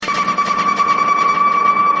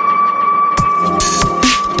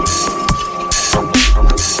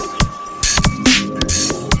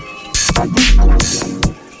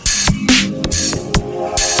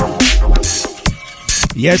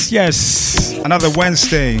Yes, yes. Another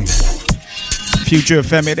Wednesday. Future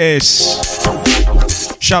FM it is.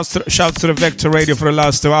 Shouts to the Vector Radio for the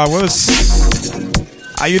last 2 hours.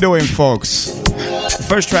 How you doing, folks? The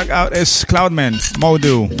first track out is Cloudman,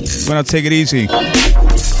 Modu. Gonna take it easy.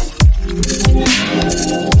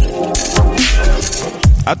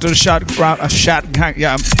 After the chat gang,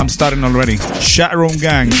 yeah, I'm starting already. Chat room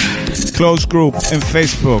gang, close group in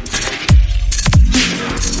Facebook.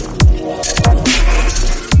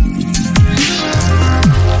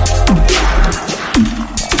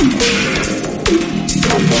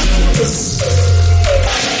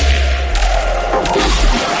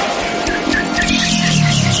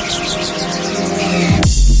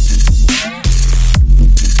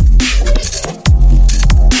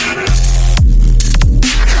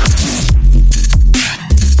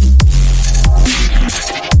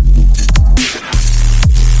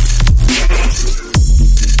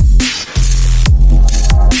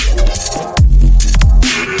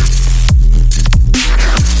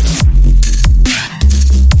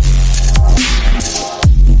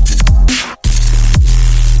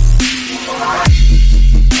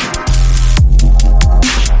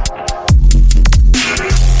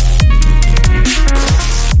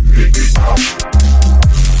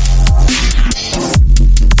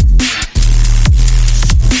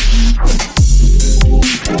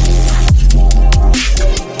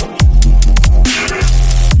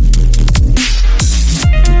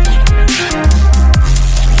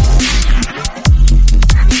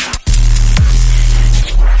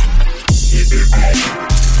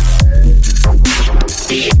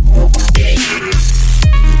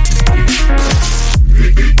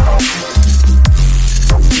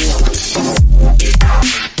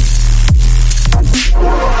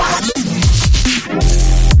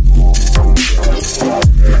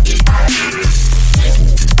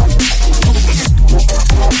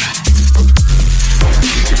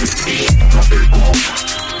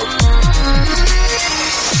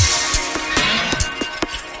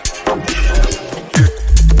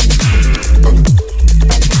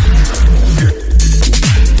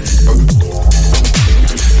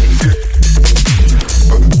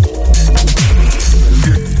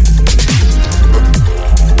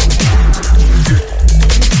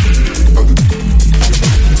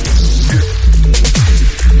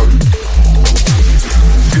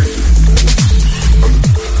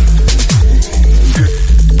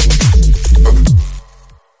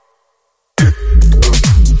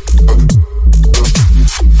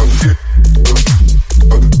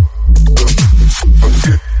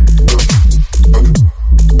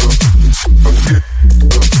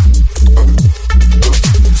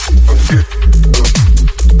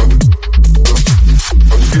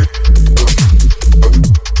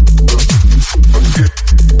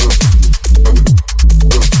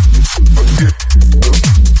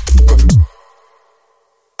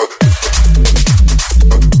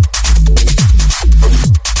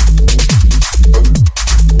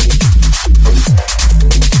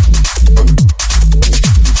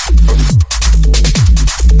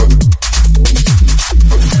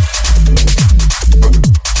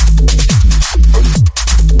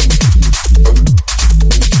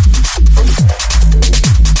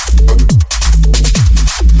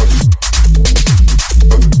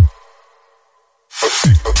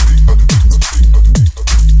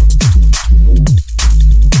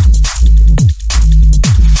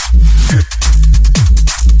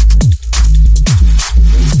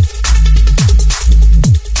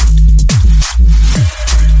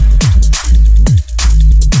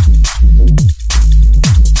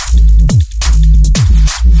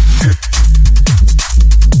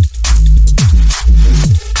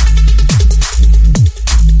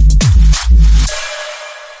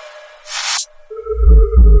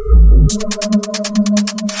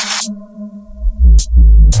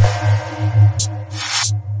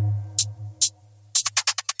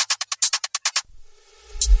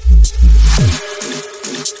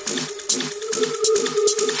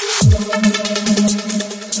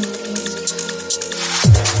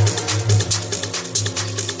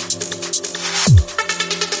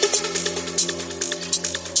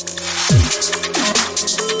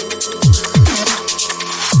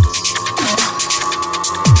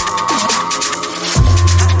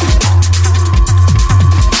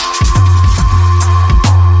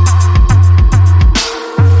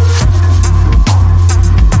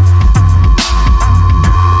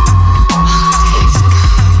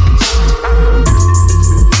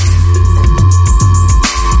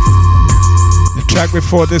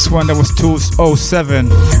 Before this one, that was 207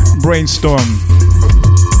 Brainstorm.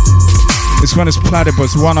 This one is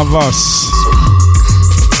Platypus, One of Us.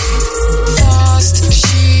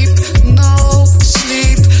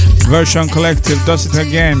 Version Collective does it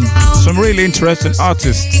again. Some really interesting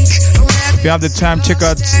artists. If you have the time, check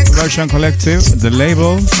out Version Collective, the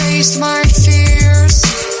label. Face my fears,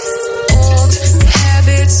 old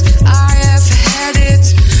habits, I have had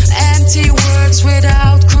it. Empty words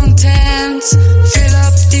without content, fill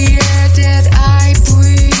up the air that I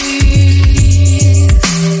breathe.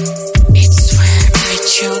 It's where I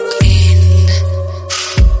choke in,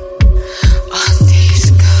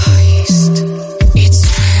 undisguised. It's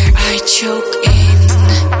where I choke in.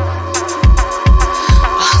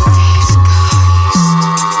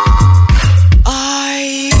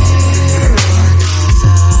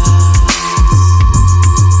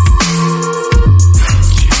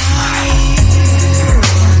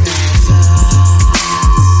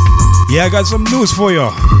 Yeah, I got some news for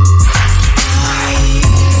you.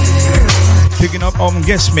 Picking up on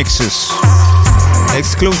guest mixes,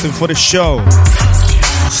 exclusive for the show.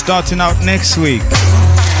 Starting out next week,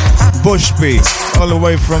 Bushby, all the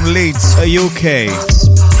way from Leeds, UK.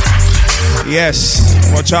 Yes,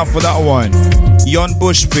 watch out for that one. Yon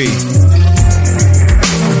Bushby.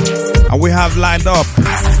 And we have lined up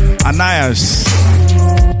Anais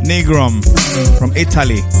Negrum from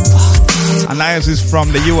Italy. Anais is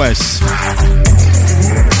from the US.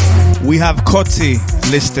 We have Cotti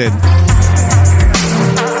listed.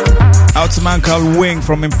 Out a man called Wing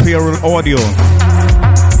from Imperial Audio.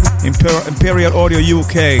 Imperial Audio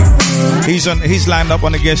UK. He's lined up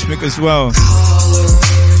on the guest mix as well.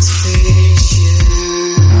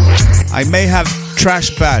 I may have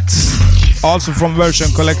Trash Bats, also from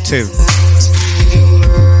Version Collective,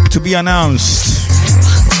 to be announced.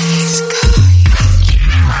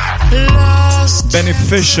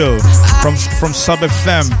 Beneficial from Sub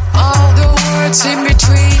FM. All the words in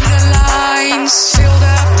between the lines filled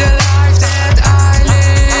up the life that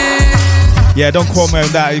I live. Yeah, don't quote me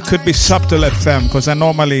on that. It could be Subtle FM because I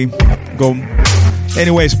normally go.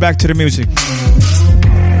 Anyways, back to the music.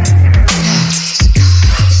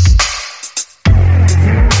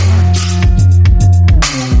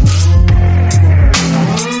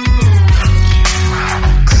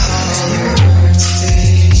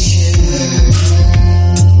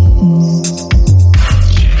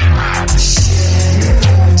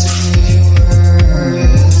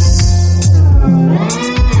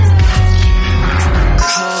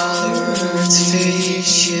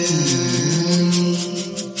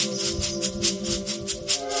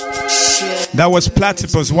 That was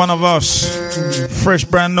Platypus, One of Us, fresh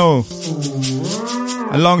brand new,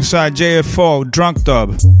 alongside JF4, Drunk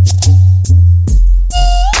Dub.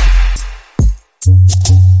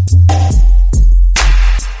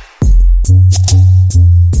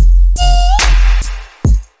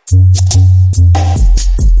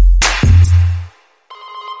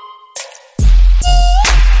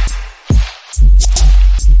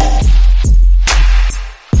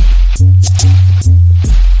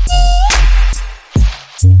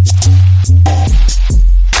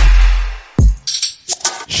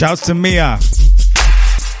 Shouts to Mia.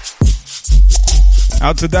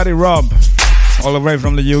 Out to Daddy Rob. All the way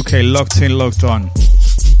from the UK. Locked in, locked on.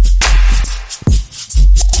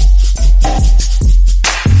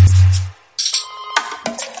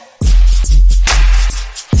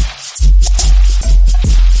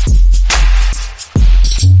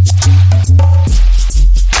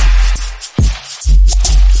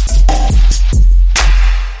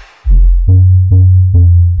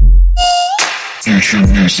 Future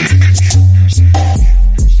music.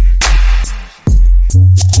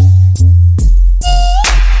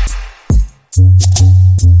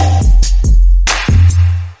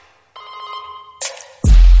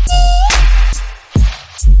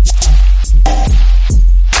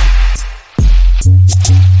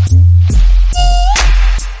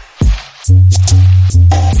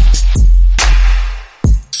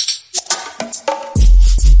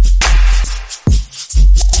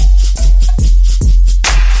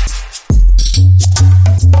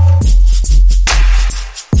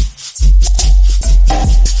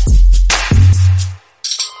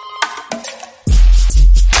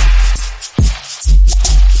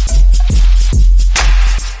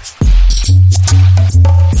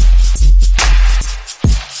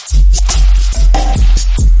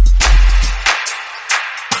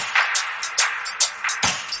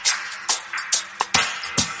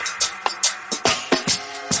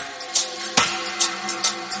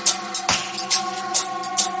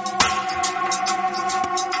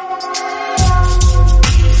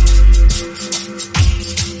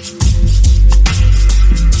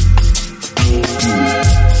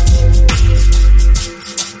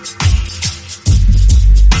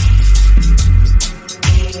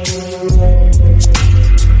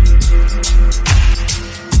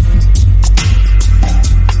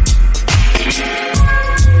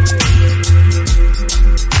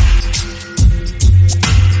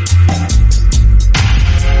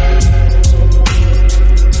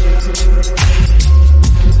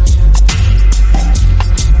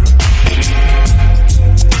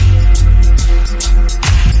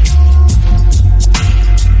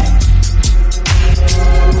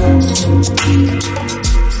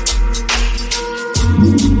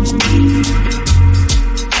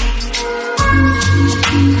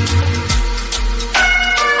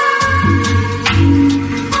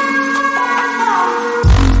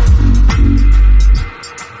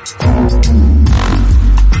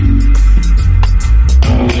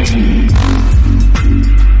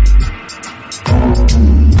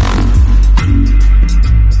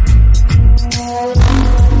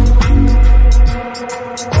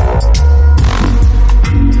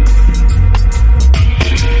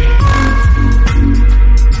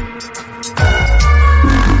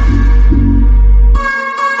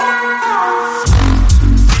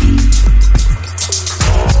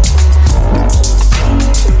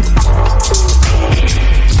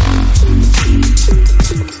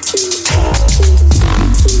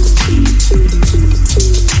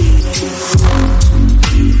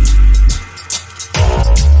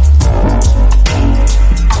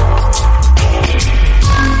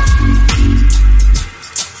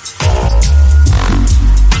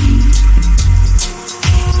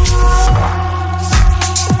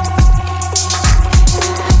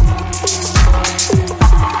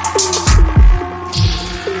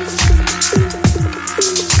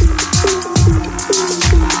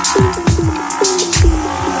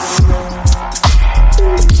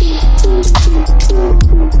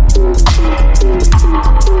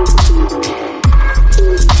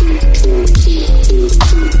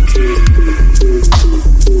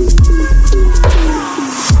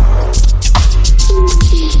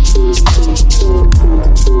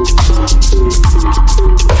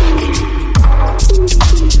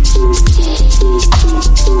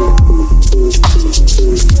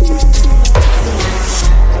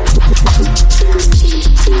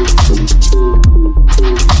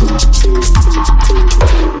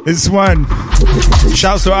 This one,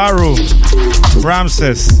 shouts to Aru,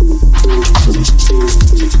 Ramses.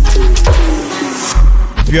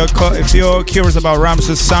 If you're curious about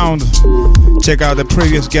Ramses' sound, check out the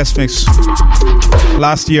previous guest mix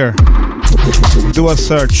last year. Do a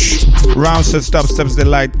search, Ramses Dubstep's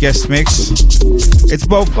Delight guest mix. It's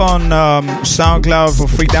both on SoundCloud for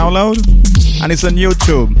free download, and it's on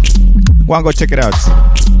YouTube. Go and go check it out.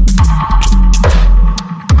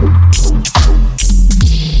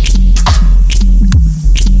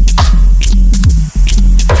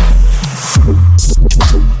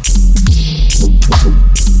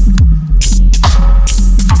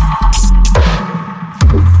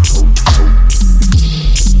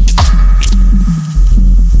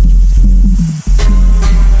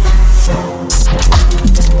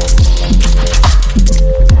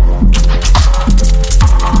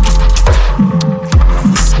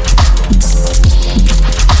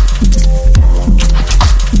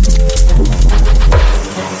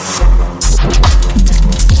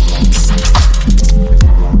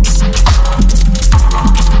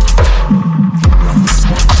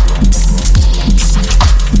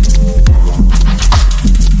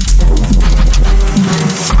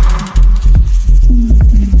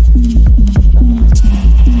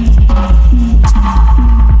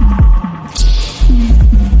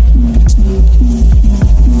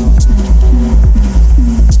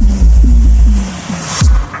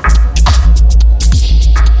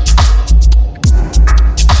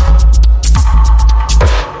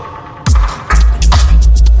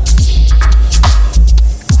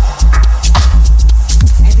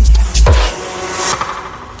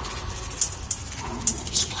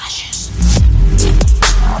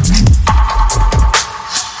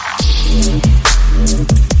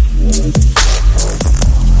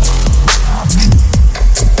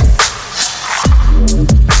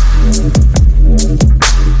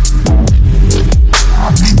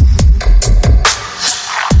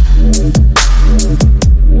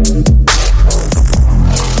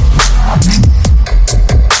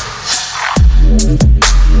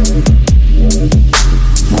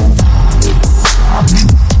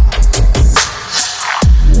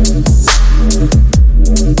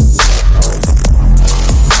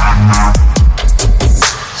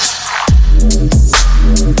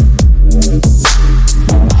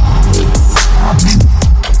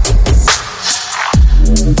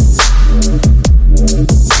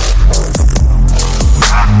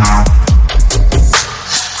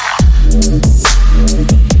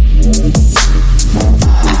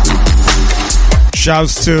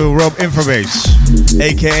 Shouts to Rob Infobase,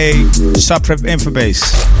 aka Subtrip Infobase.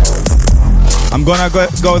 I'm gonna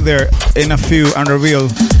go there in a few and reveal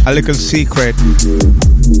a little secret,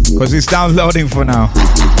 because it's downloading for now.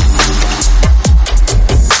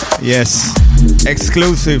 Yes,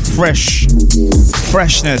 exclusive, freshness,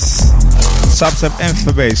 Subtrip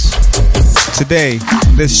Infobase. today,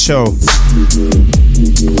 this show.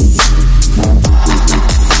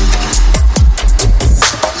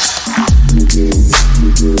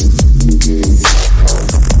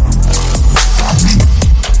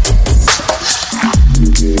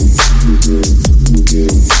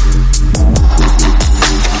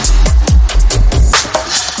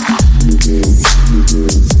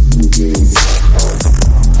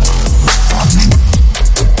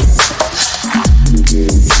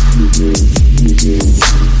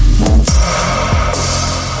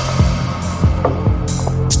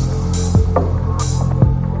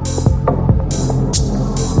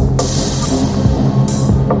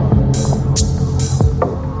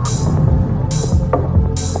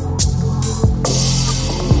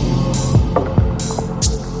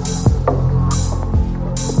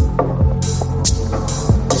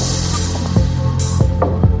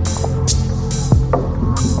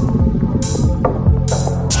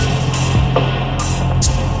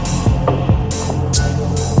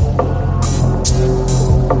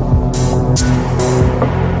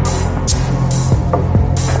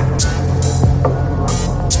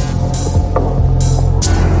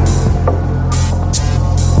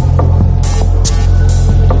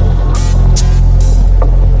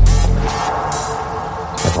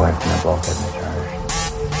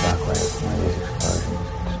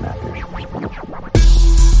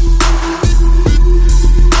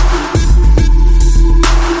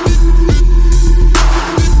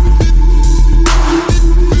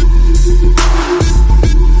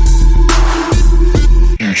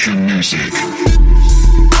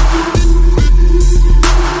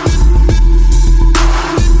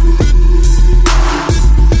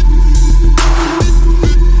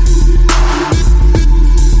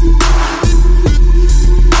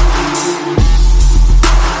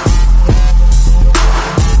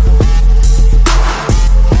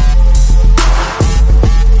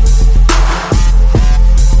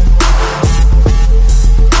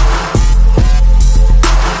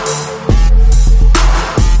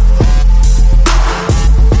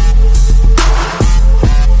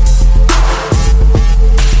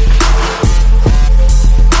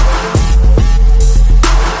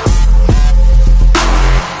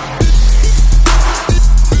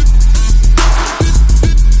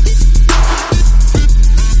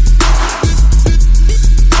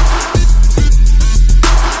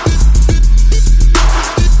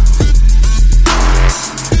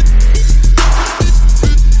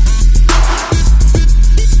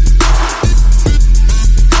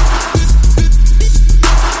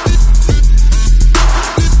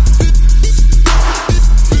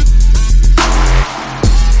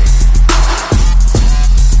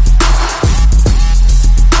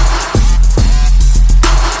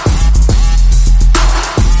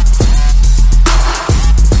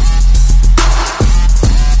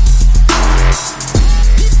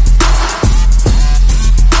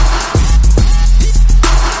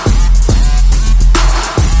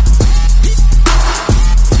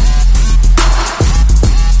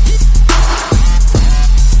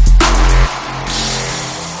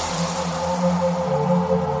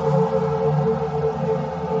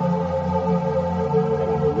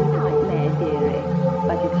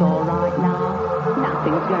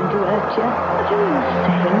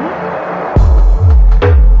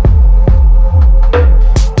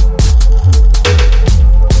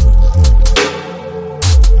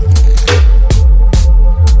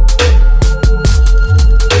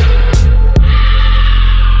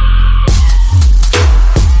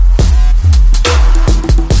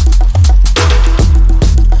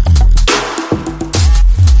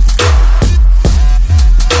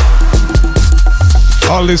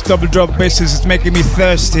 All this double drop bass is making me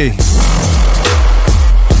thirsty.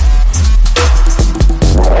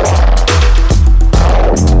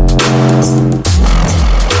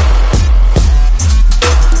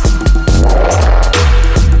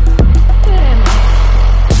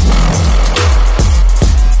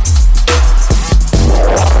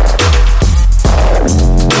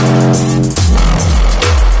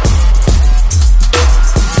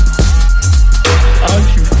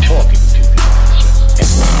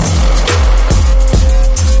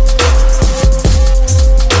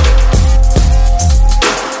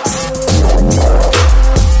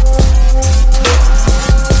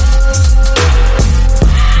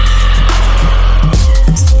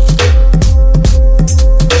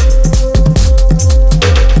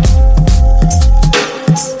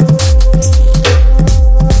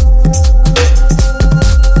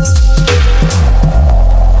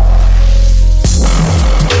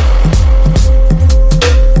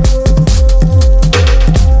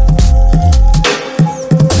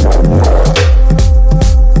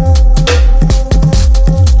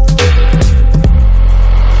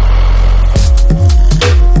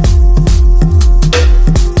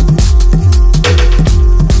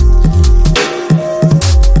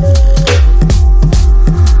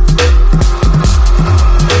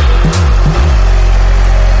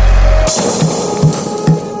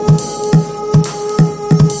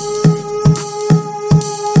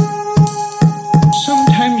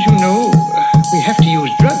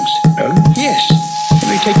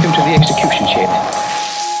 execution chamber.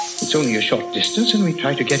 It's only a short distance, and we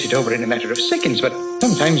try to get it over in a matter of seconds, but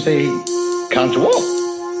sometimes they can't walk.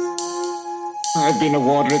 I've been a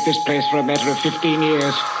warder at this place for a matter of 15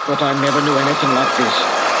 years, but I never knew anything like this.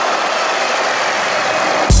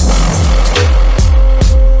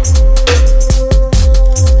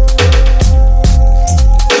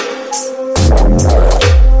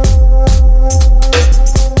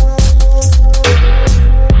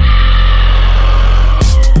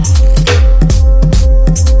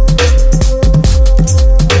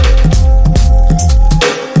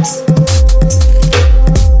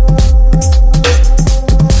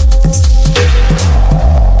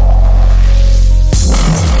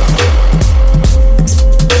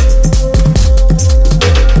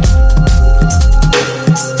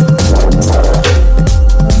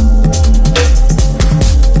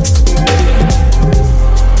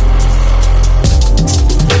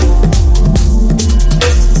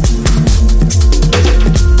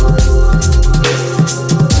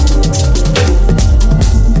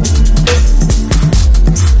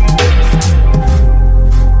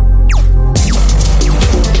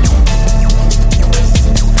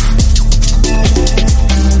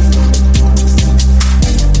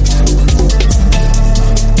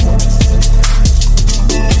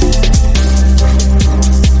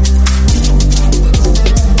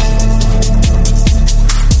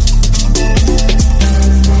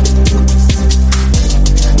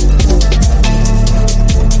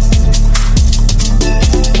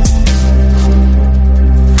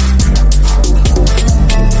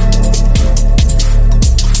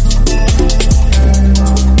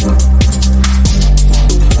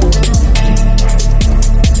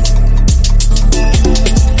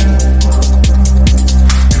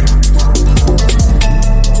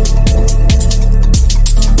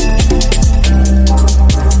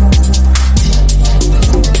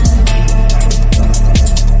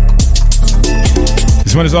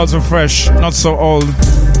 This one is also fresh, not so old.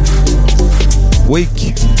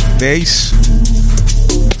 Week Days.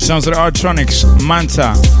 Sounds like Artronics,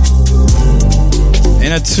 Manta.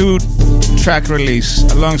 In a 2-track release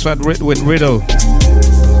alongside with Riddle.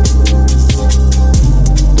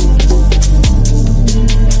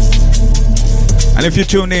 And if you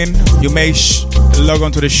tune in, you may log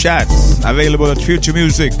on to the chat, available at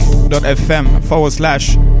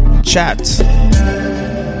futuremusic.fm/chat.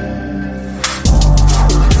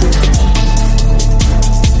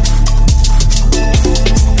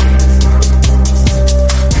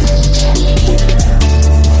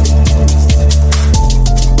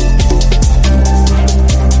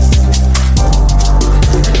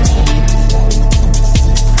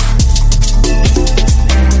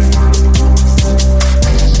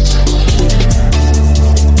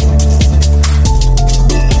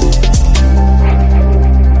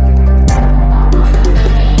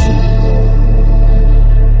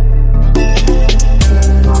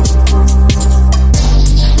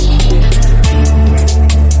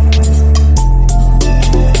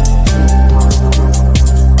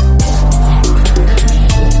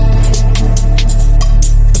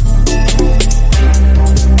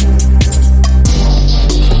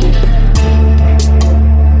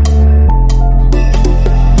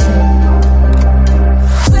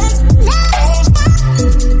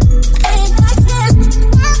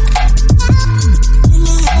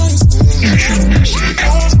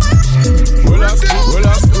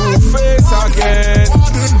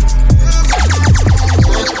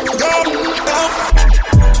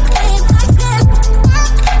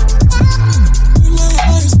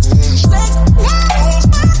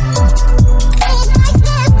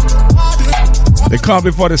 Calm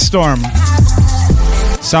before the storm.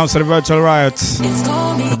 Sounds of the Virtual Riot.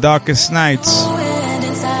 The Darkest Nights.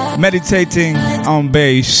 Meditating on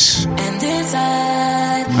bass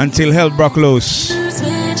until hell broke loose.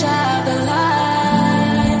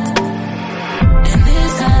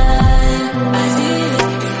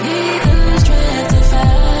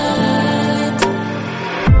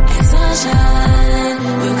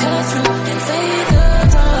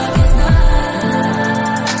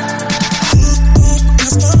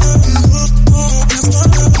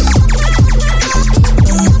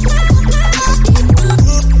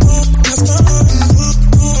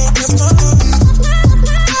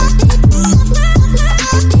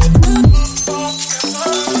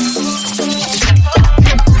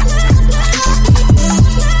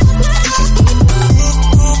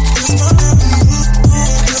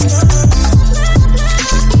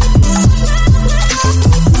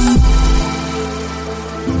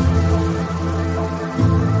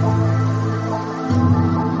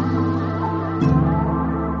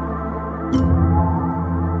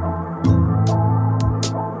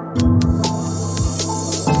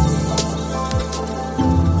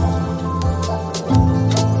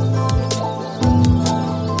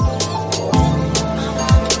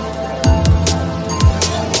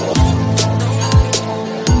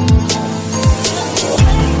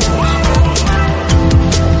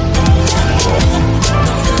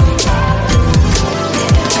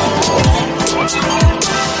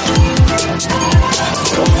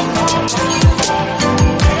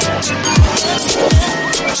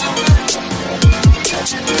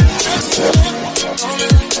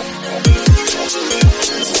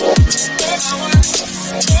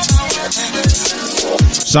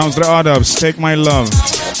 Sounds the Adabs, Take My Love.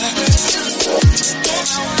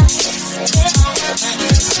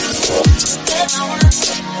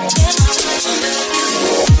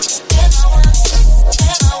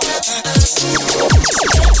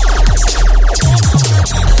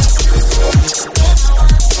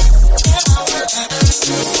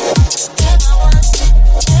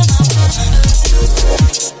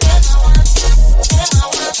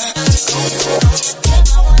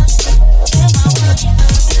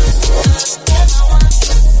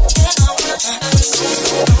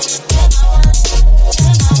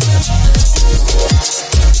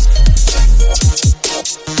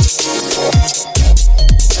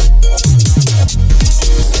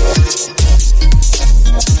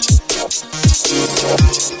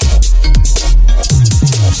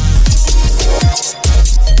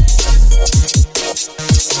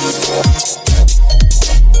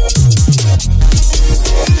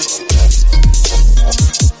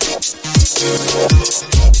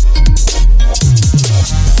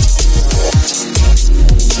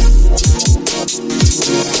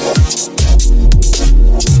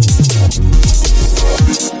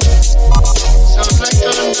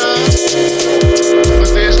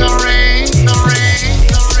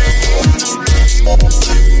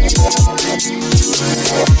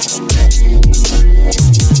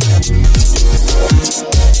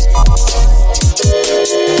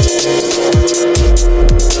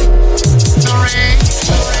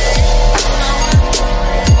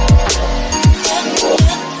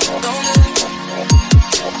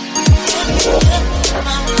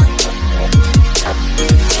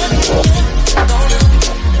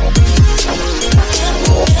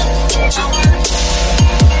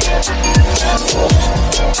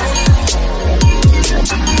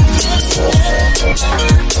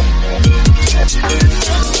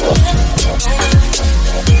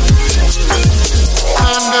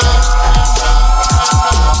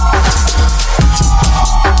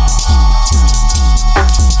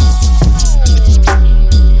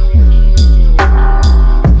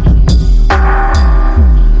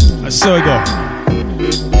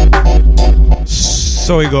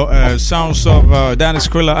 So we go, sounds of Danny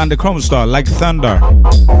Skrilla and the Chrome Star, Like Thunder.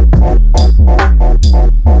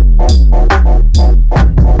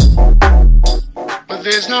 But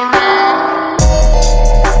there's no rain.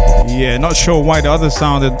 Yeah, not sure why the other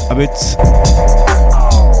sounded a bit.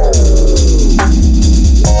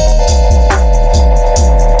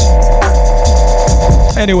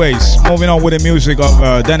 Anyways, moving on with the music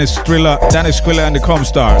of Danny Skrilla and the Chrome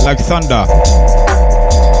Star, Like Thunder.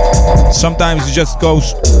 Sometimes it just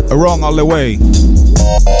goes wrong all the way.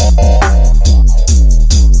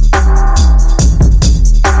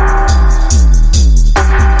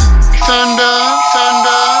 Thunder,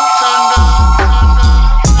 thunder,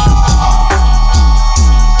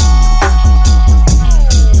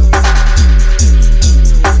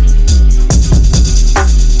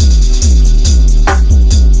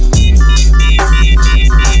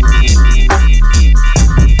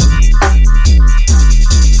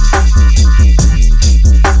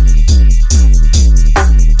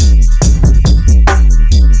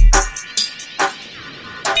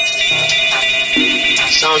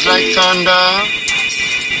 sounds like thunder,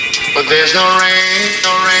 but there's no rain,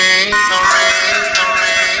 no rain, no rain, no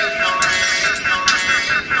rain, no rain, no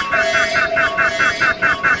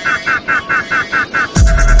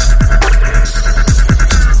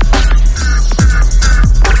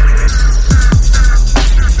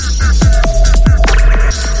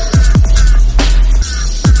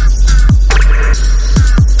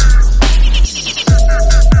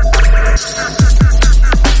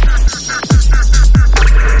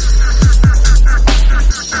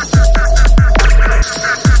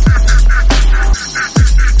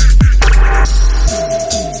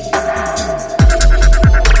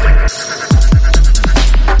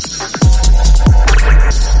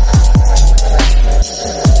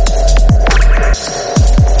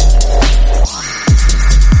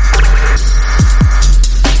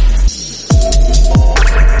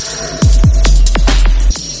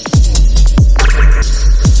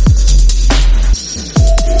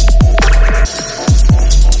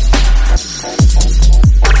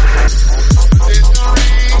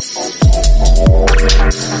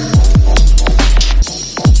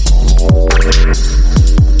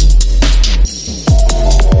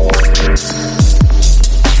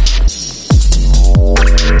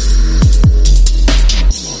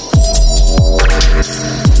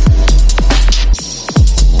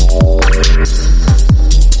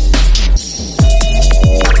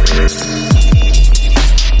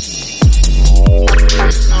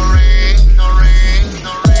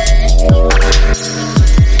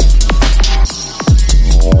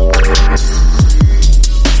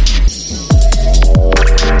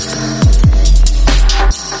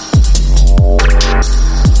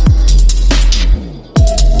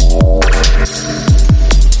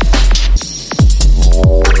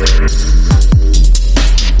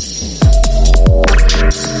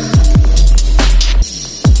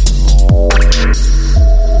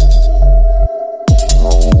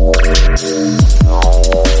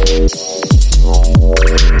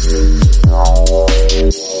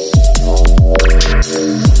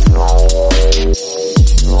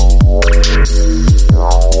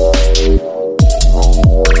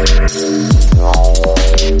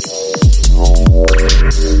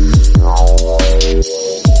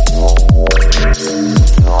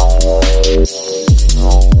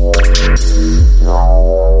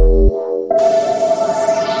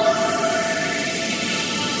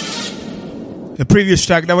previous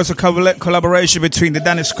track, that was a collaboration between the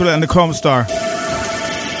Danny Skrulla and the Chrome Star.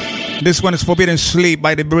 This one is Forbidden Sleep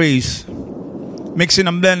by The Breeze. Mixing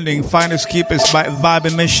and blending, Finders Keepers by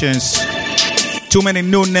Vibe Emissions. Too many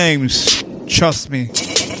new names, trust me.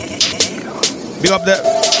 Big up the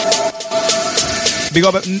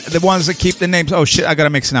ones that keep the names. Oh shit, I gotta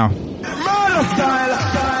mix now.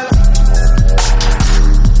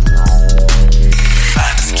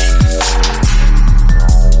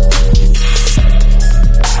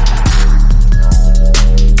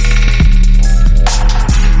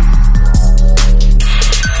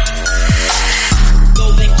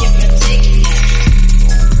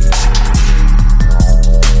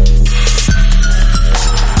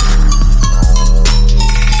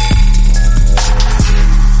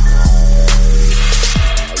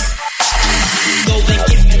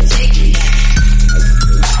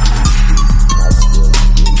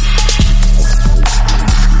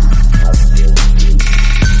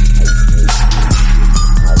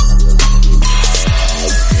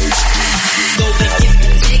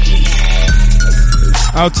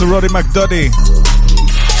 Out to Roddy McDuddy,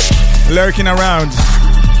 lurking around.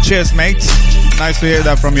 Cheers, mate. Nice to hear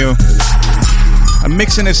that from you. I'm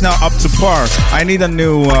mixing this now up to par. I need a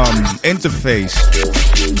new interface.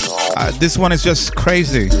 This one is just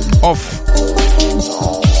crazy. Off.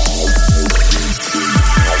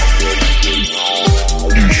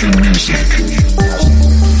 Asian music.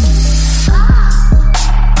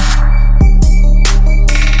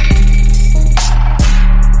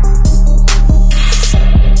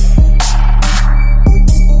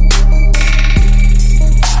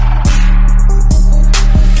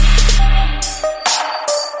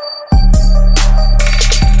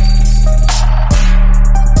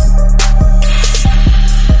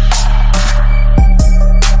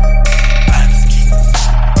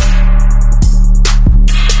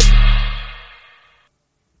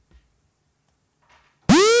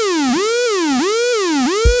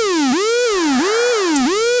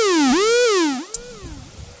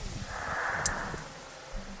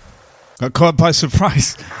 Got caught by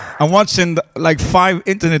surprise. I'm watching like 5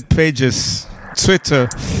 internet pages, Twitter,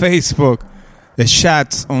 Facebook, the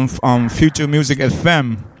chats on Future Music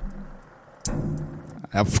FM.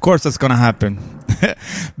 Of course that's gonna happen.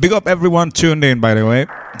 Big up everyone tuned in, by the way.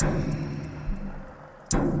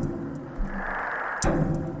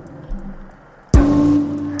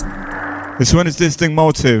 This one is Distinct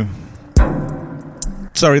Motive.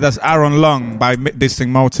 Sorry, that's Aaron Long by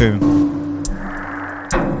Distinct Motive.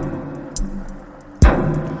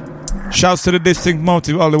 Shouts to the Distinct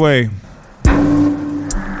Motive all the way.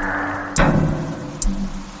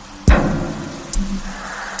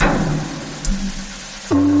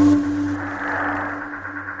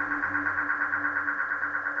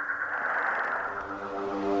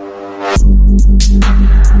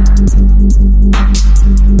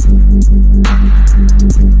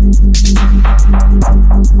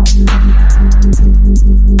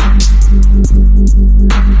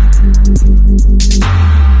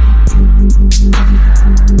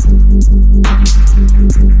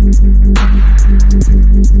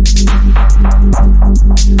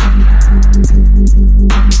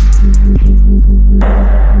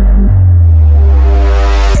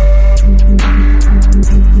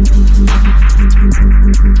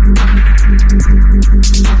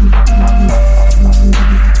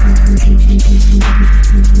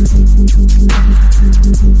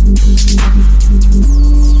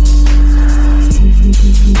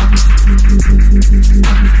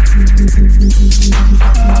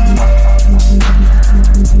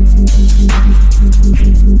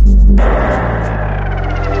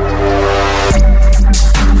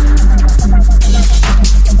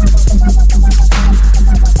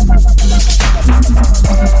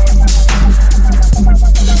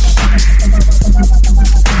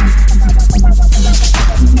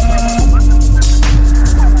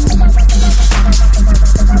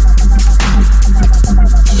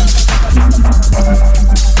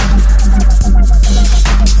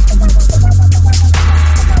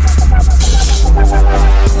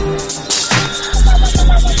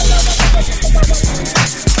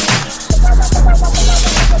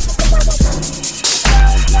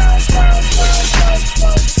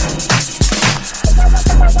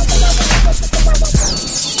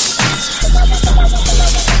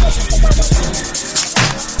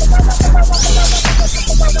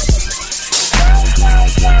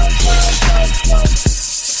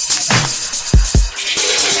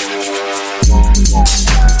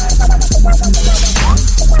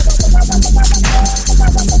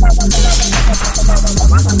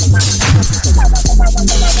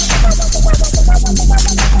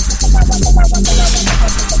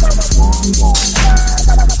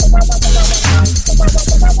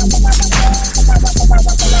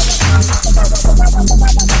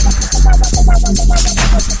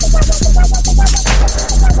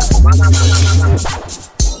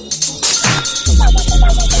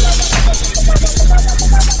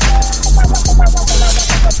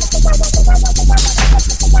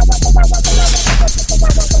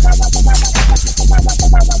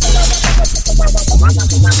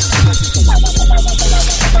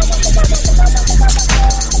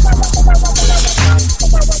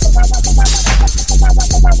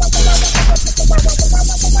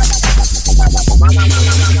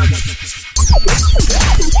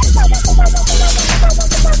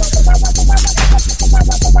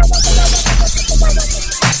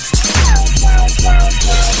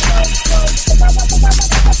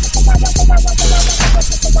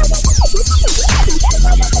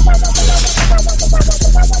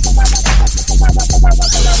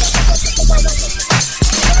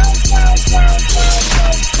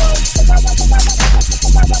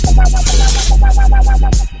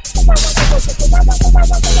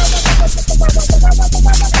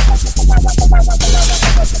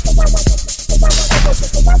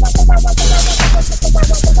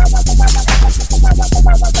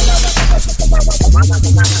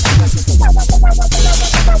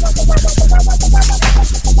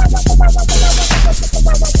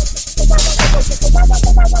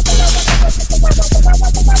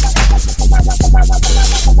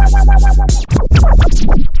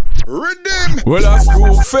 Well, I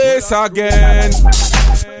screw face again.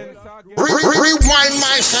 Rewind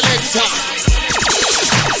my selector.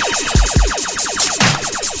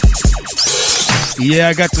 Yeah,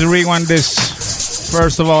 I got to rewind this.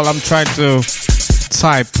 First of all, I'm trying to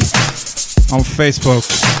type on Facebook.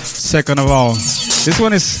 Second of all, this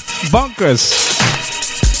one is bonkers.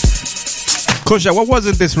 Kusha, what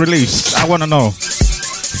wasn't this release? I want to know.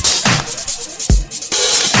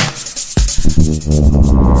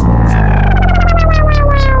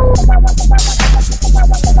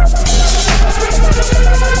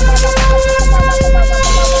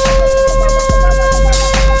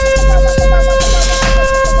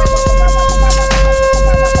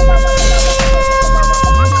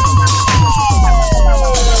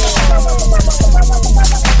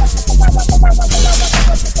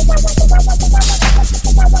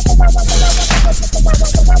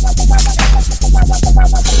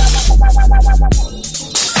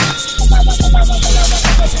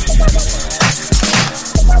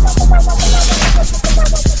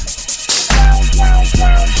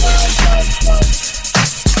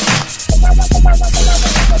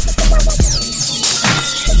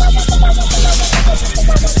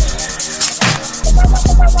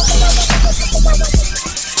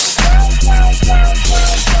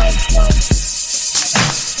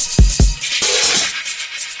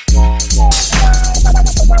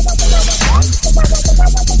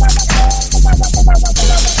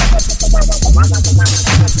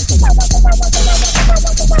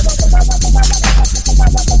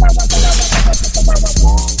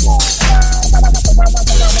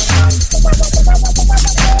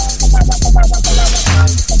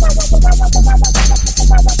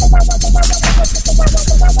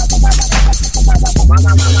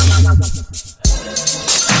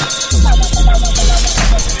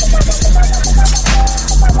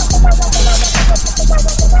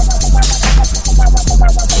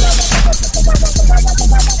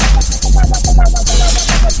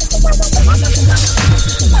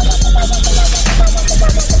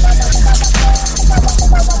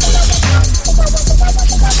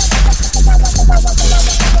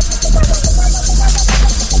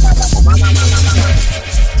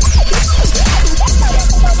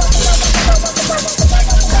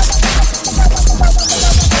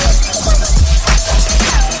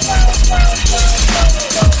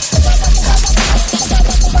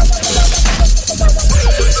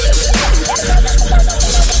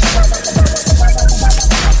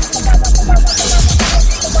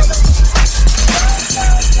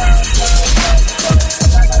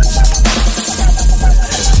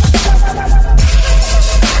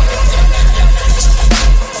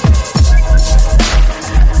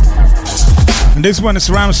 This one is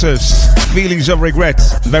Ramses, Feelings of Regret,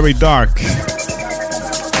 very dark.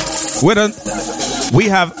 We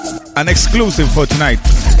have an exclusive for tonight.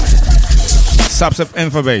 Subsep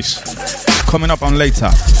Infobase, coming up on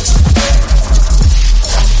later.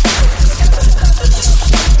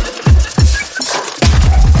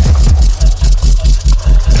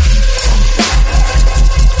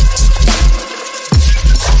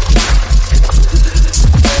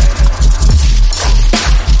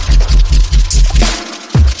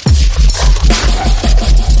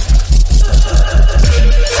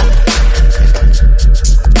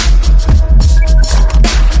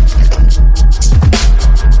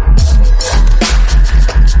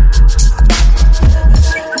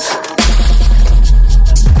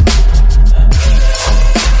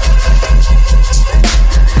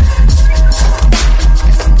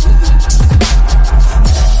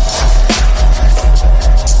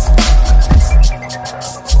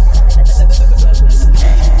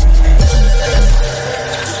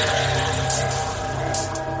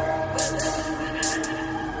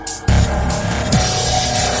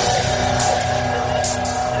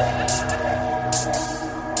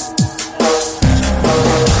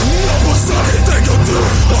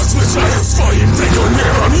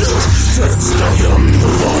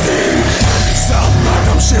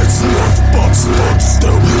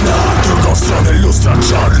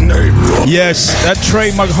 Yes, that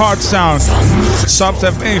trademark hard sound.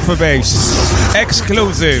 Subsep Infobase.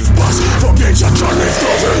 Exclusive.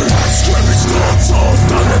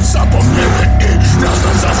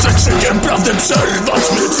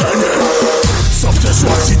 Co w też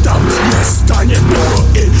łaci tam nie stanie było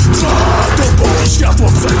i trwa, dopóki światło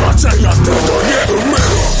przebaczenia tego nie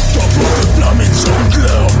umyło. Dopóty plamień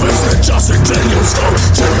ciągle obecne czasy cienią skał,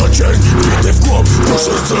 czego cień bity w głąb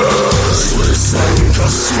duszy zdech. Słysenka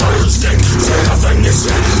swoich dźwięk, wciela we mnie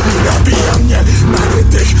cień i nabija mnie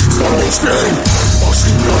na tych wspomnień śpień.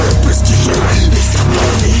 Oślinione pyski chwil i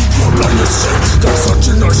zapalni globalny strzeń, tak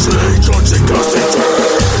zaczyna się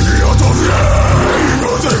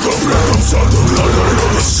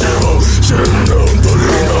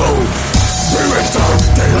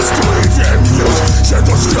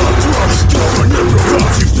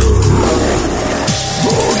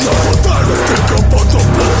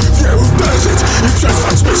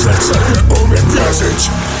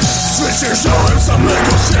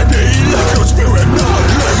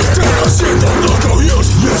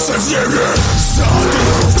z nimi.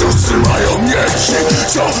 Zadychów wciąż trzymają mnie ci,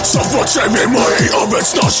 co są w potrzebie mojej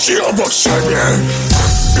obecności obok siebie.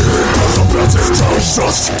 Dużo pracy wciąż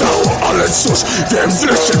zostało, ale cóż, wiem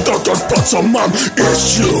wreszcie dokąd, po co mam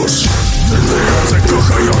iść już. Wyjące,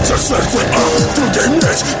 kochające serce, a drugiej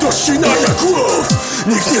mieć do ścinania głów.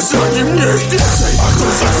 Nikt nie zrani mnie więcej, a kto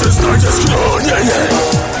zawsze znajdzie schronienie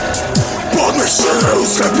pod mych szyny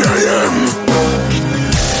usklepieniem.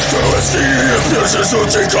 Kto zginie pierwszy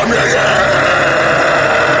rzuci kamieniem.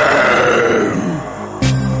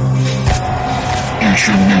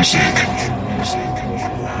 Future music.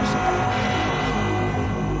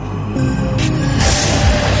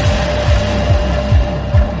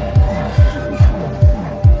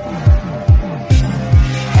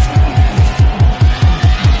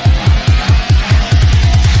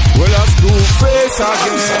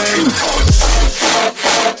 Again.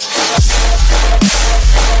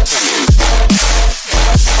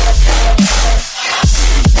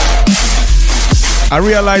 I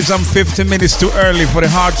realize I'm 15 minutes too early for the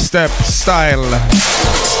hard step style,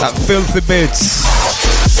 that filthy bits,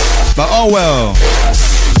 but oh well.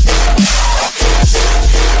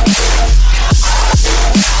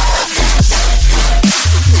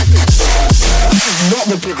 Not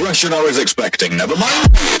the progression I was expecting, never mind.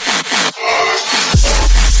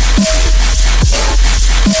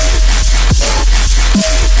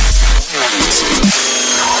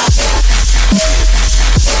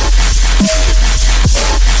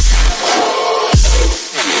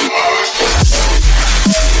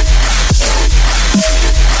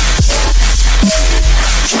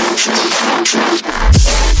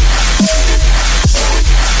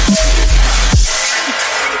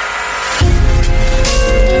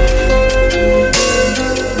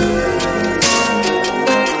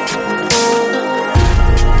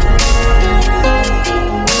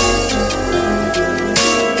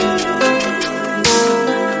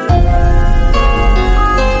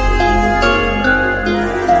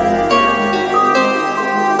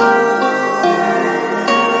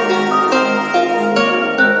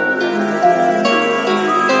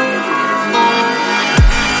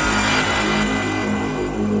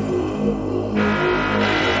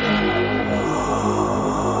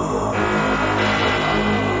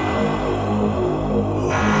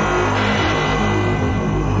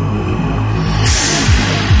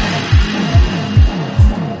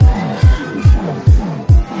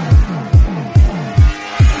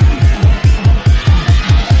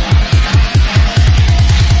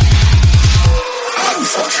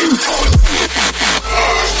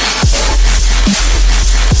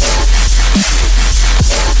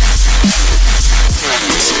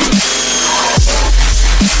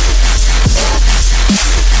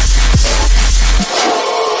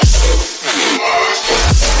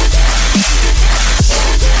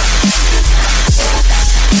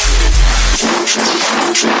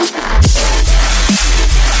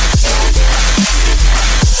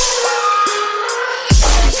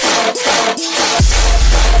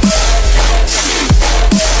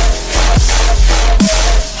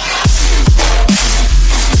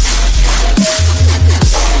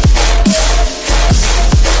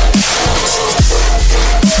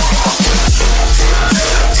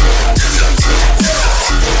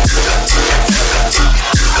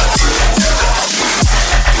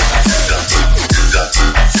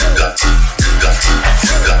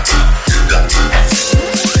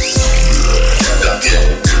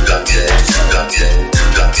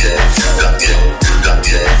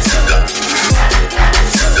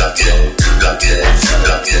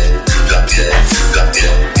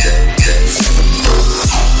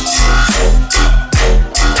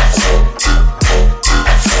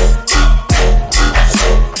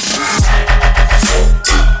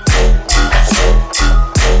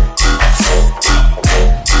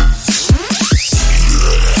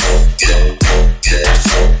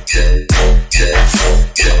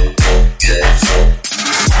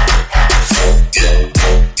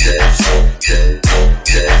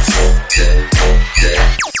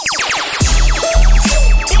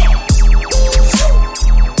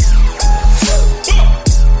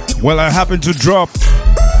 Well, I happened to drop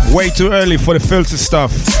way too early for the filter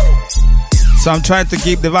stuff, so I'm trying to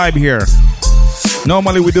keep the vibe here.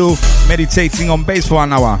 Normally we do meditating on bass for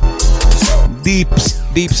 1 hour, deep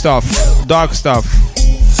stuff, dark stuff,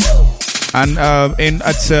 and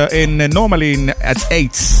normally at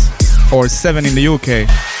 8 or 7 in the UK,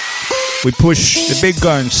 we push the big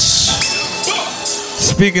guns.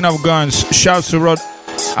 Speaking of guns, shouts to Rod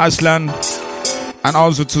Aslan, and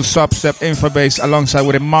also to Substep Infobase alongside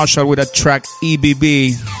with a Marshall with a track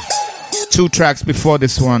EBB. 2 tracks before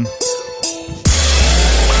this one.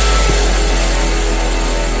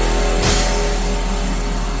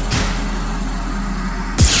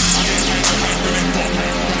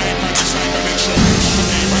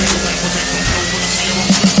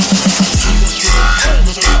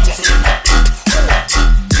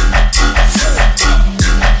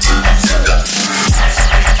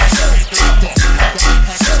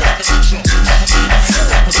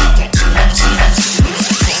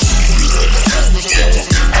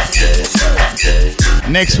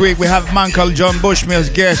 Next week we have man called John Bushme as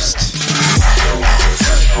guest.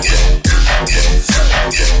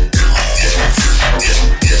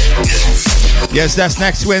 Yes, that's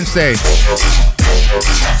next Wednesday.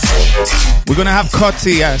 We're gonna have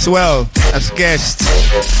Cutty as well as guest.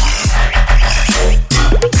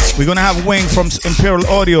 We're gonna have Wing from Imperial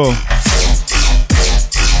Audio.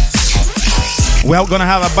 We're gonna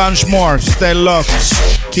have a bunch more. Stay locked.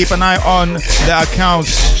 Keep an eye on the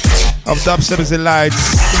accounts of Dubstep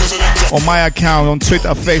Delights on my account on Twitter,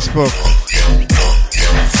 Facebook.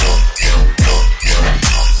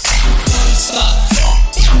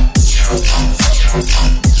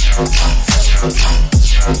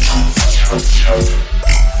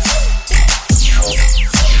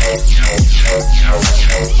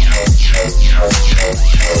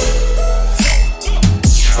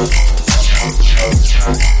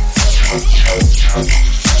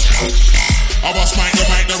 I must mind the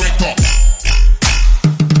mic director.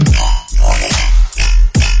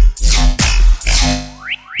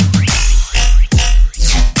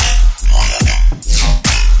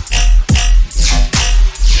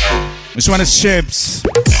 This one is Chips.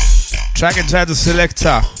 Track entitled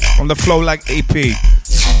Selector from the Flow Like EP.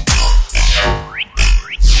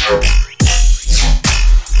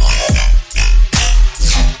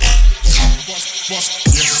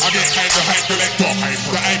 I get hype collector.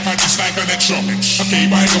 The iPad is like an extra. Okay,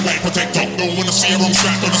 by the way, protector. Don't wanna see a wrong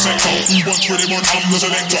strap on the sector. Who wants rhythm on? I'm the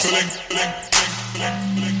selector.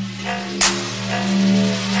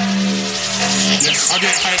 Yes, I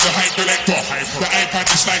get hype collector. The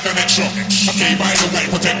iPad is like an extra. Okay, by the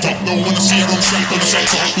way, protector. Don't wanna see a wrong strap on the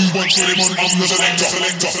sector. Who wants rhythm on? I'm the selector.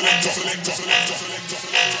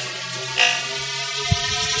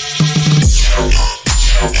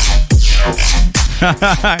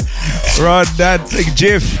 Rod, that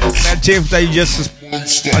GIF that you just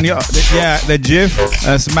on your, yeah, the GIF,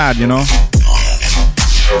 that's mad, you know.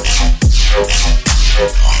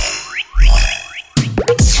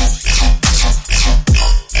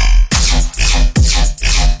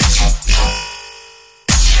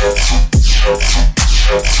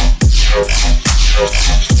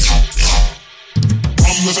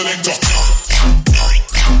 I'm the selector.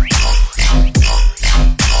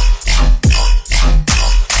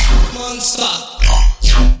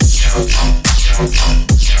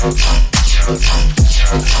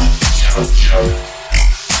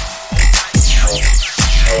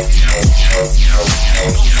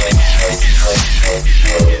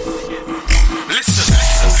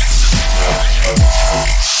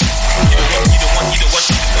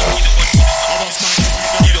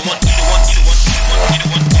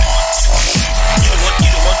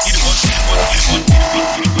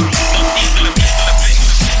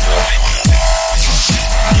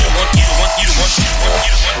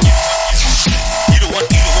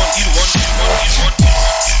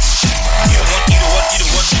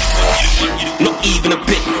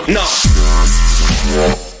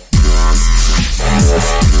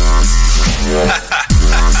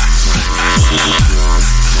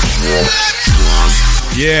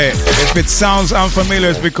 Yeah, if it sounds unfamiliar,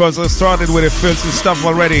 it's because I started with the filthy stuff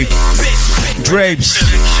already. Drapes,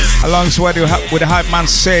 alongside with the hype man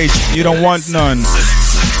Sage, You Don't Want None.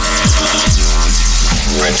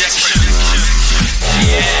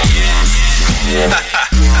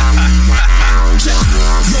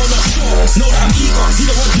 Know that I'm eager, you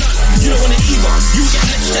don't want none, you don't want it either. You get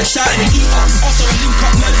lynched and shouted and eat up. After I link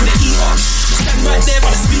up, man in the eat up. Stand right there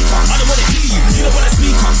by the speaker, I don't wanna hear you, you don't wanna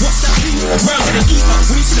speak up. What's that beef? Round gonna eat up.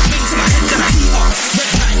 When you see the face in my head, then I heat up.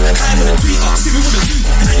 Red line, I wanna tweet up. See me with a zoo,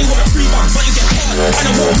 and you want a free one, but you get hard. I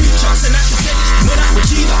don't want reach up, send that to stage. Know that with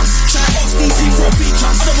Gina. Try to ask DP for a feature.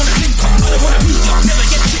 I don't wanna link up, I don't wanna meet up. Never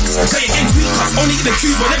get chicks, play against weakers. Only in the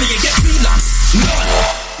queue whenever you get feelers. None.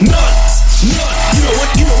 You don't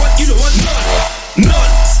want none. You don't want none.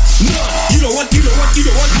 You don't want none.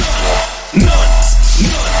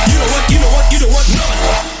 You don't want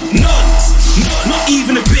none. Not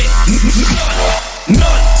even a bit.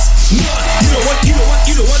 None. You don't want none.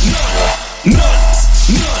 You don't want none.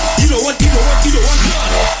 You don't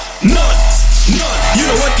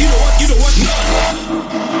want none. You don't want none.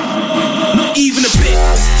 Not even a bit.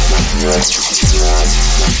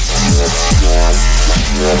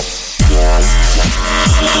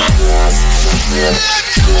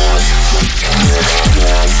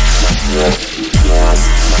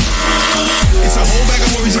 It's a whole bag of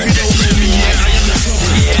worries if you don't know me yet. I am the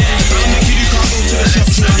trouble. I'm the kid who can't go to the shop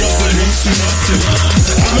to rob the loose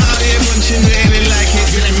I'm out here punching men and like it,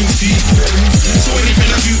 let me see. So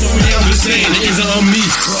anything I do for me, I'm just saying it isn't on me.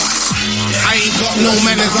 I ain't got no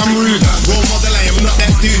manners, I'm rude. Role model, I am not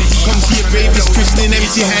that dude. Come see your baby's Chris evening,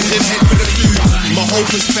 empty-handed, head for the food. My whole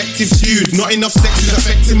perspective skewed. Not enough sex is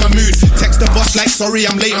affecting my mood. Text the boss like, sorry,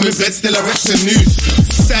 I'm late, I'm in bed, still erect and nude.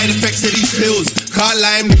 Side effects of these pills. Can't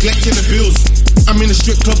lie, I'm neglecting the bills. I'm in a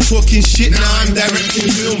strip club talking shit, now I'm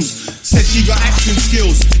directing films. Said she got acting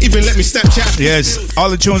skills, even let me Snapchat. Yes, all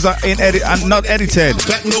the tunes are not edited.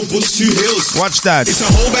 Back no bush, 2 hills. Watch that. It's a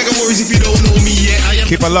whole bag of worries if you don't know me yet. I am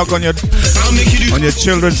Keep a lock on your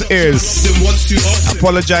children's ears.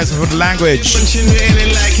 Apologize for the language.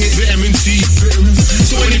 Like it, vitamin C.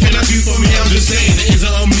 So anything I do for me, I'm just saying it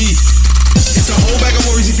isn't on me. It's a whole bag of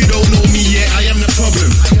worries if you don't know me yet. I am the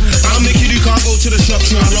problem. I'll make you do can't go to the shop,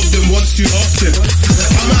 try and rob them once too often.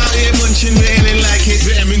 I'm out here munching, raining like it's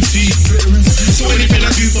vitamin C. So anything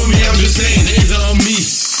I do for me, I'm just saying it isn't on me.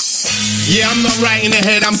 Yeah, I'm not right in the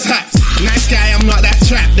head, I'm tapped. Nice guy, I'm not that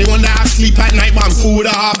trap. They wonder I sleep at night, but I'm cool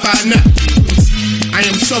with a half-hour nap. I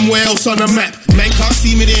am somewhere else on the map. Man can't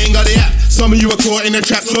see me, they ain't got the app. Some of you are caught in a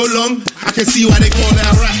trap so long, I can see why they call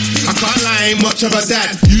that rap. I can't lie, ain't much of a dad.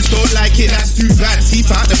 You don't like it, that's too bad. Teeth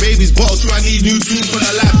out the baby's bottle, so I need new tools for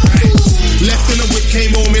the lab. Left in the whip,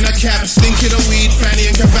 came home in a cab. Stinking of weed, fanny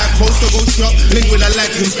and kebab. Post to go shop, link with a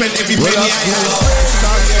lads and spent every penny I had.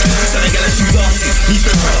 So they get too dirty. He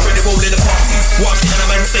been fresh when they roll in the party. Watching and a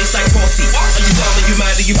man's face like party. Are you down, are you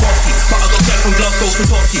mad, are you party? But I got gang from Glasgow to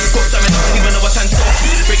party. Got salmon, even though I can't salty.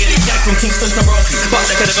 Bringing in gang from Kingston to Rocky. But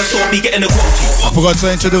they can never stop me getting a guachi. I forgot to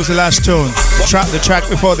introduce the last tune. The track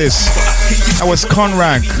before this. That was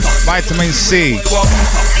Conrank, Vitamin C.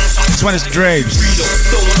 This one is Drapes.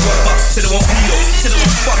 Don't want to work back, say they want pedo. Say they want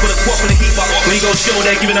to fuck with a guap with a heat back. When you go show,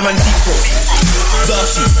 they're giving a man deep throat.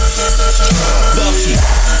 Dirty. Dirty.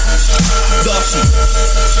 Dirty.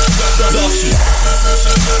 Dirty.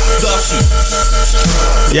 Dirty.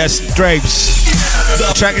 Yes, Drapes.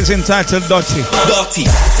 The track is entitled Dirty. Dirty.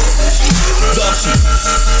 Dirty.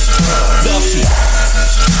 Dirty.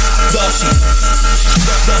 Dirty.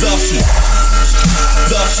 Dirty.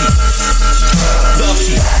 Dirty.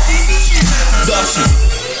 Dirty. Dirty.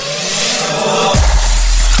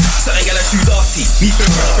 Something get too dirty. Me been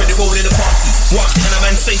fresh when they roll in the party. Watch it and a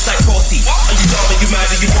man's face like party. Are you down, are you mad,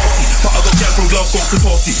 are you party? But I got gang from Glasgow to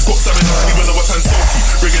party. Got salmon, even though I can't salty.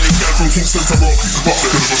 Bringing in gang from Kingston to Rocky. But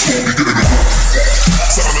they can never slow me getting it.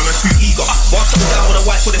 So I'm a too eager. Once I'm down with a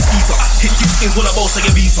wife with a skeeter. Hit 2 skins when I boss like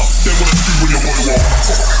a beater. Then when I scream when your boy walk.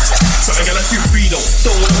 Something get too free though.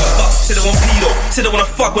 Don't wanna work up, say they want pedo. Say they wanna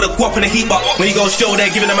fuck with a guap in a heat up. When he goes show,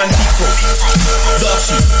 they're giving a man deep throat.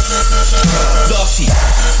 Dirty. Dirty.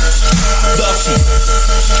 Dirty.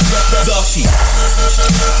 Dirty.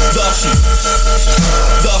 Dirty.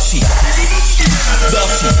 Dirty.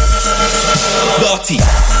 Dirty. Dirty.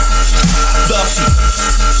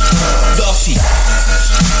 Dirty. Dirty.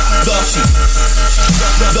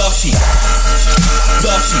 Dirty.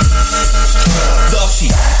 Dirty. Dirty.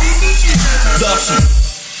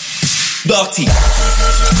 Dirty. Dirty.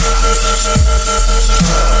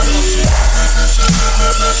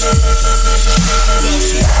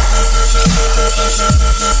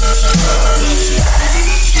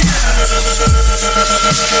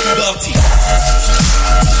 Dirty.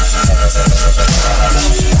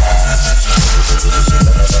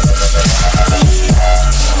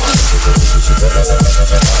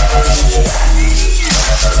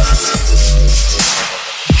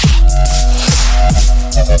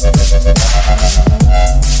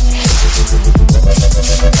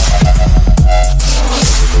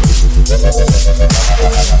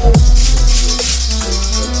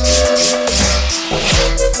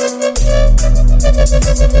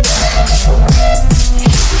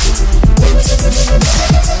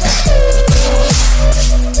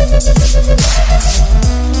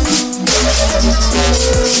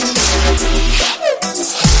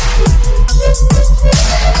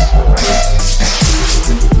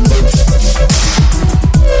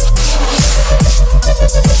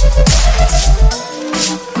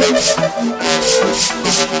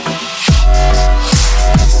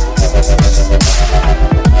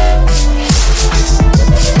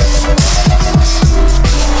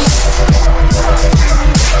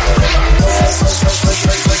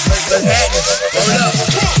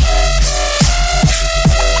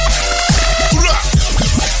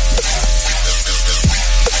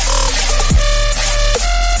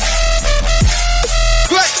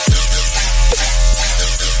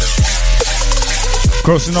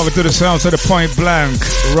 Crossing over to the sounds of the Point Blank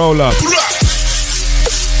roll up.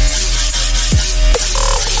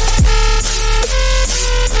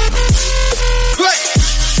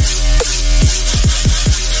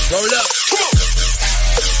 Roll up. Come on.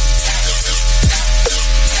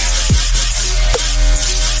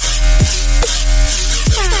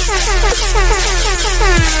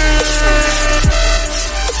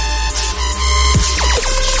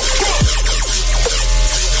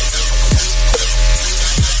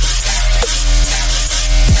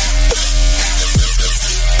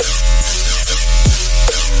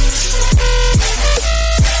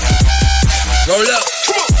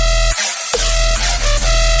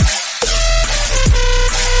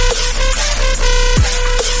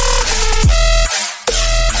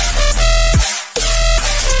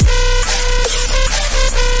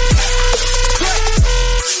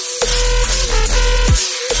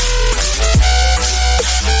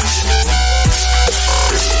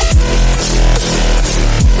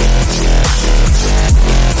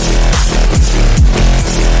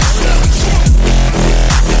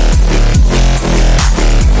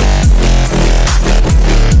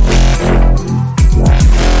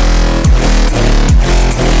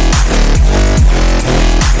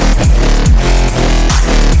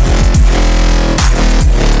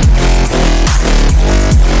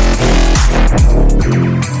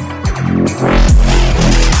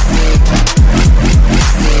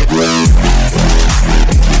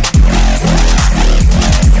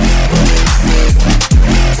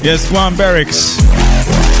 Yes, Juan Berrix.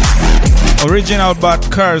 Original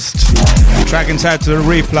but cursed. Track entitled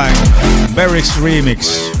Reply. Berrix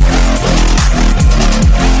remix.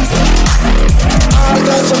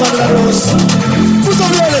 Put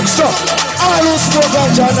up your legs up. All who smoke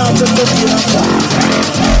ganja now to the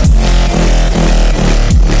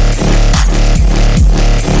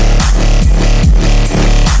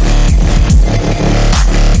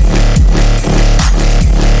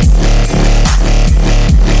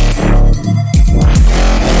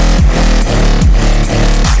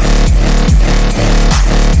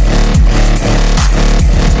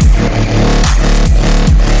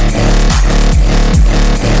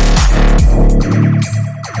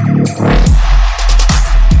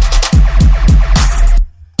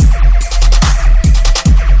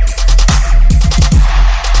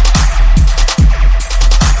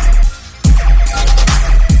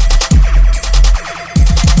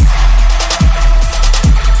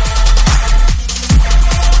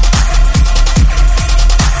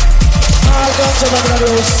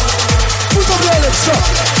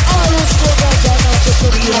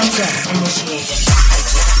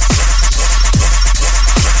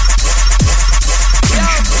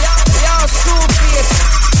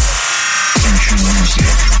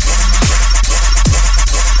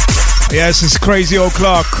Yes, it's Crazy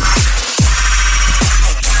O'Clock.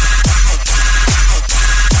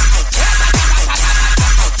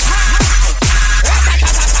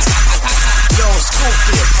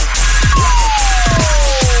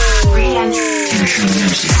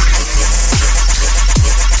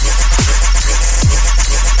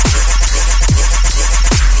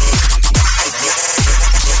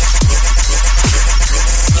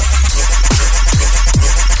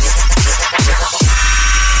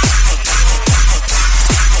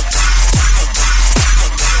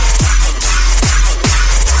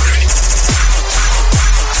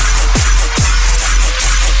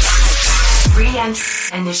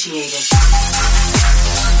 Initiated.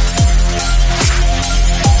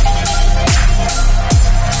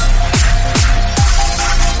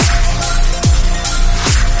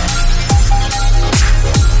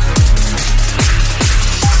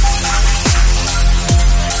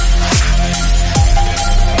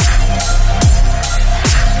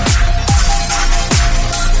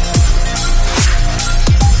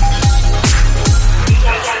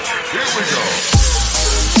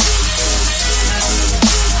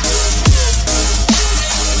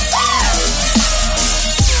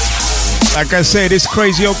 Like I said, it's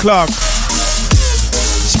Crazy O'Clock.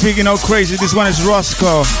 Speaking of crazy, this one is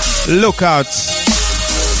Roscoe. Lookout.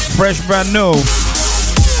 Fresh brand new.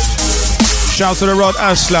 Shout to the Rod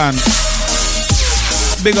Aslan.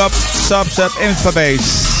 Big up Subset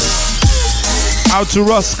Infabase. Out to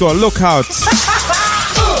Roscoe. Lookout.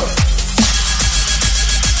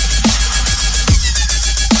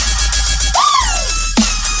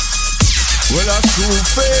 Well, I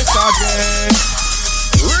Screwface again.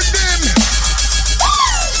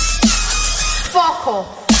 Fuck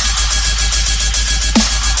off.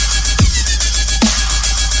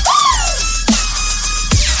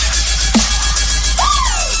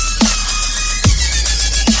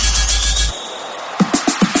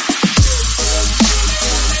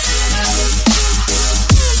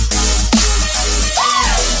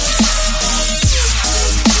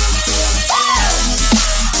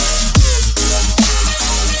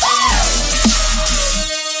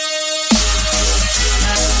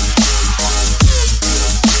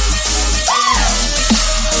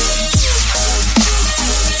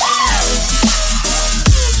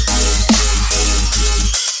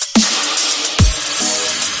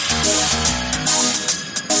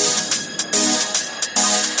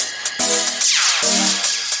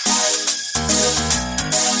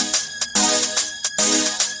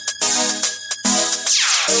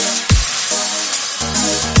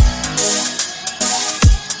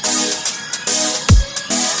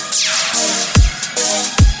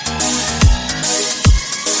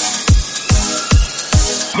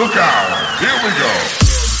 Look out, here we go.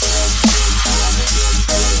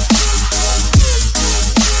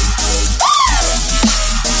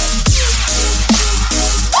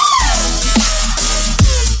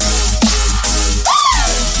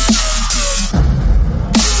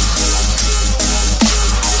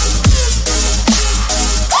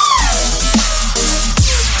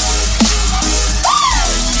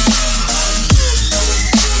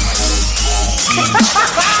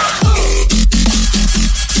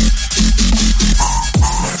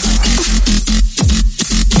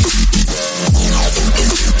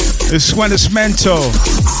 This one is mental.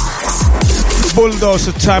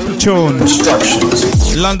 Bulldozer type of tune.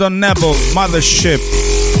 London Nebel,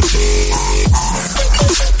 Mothership.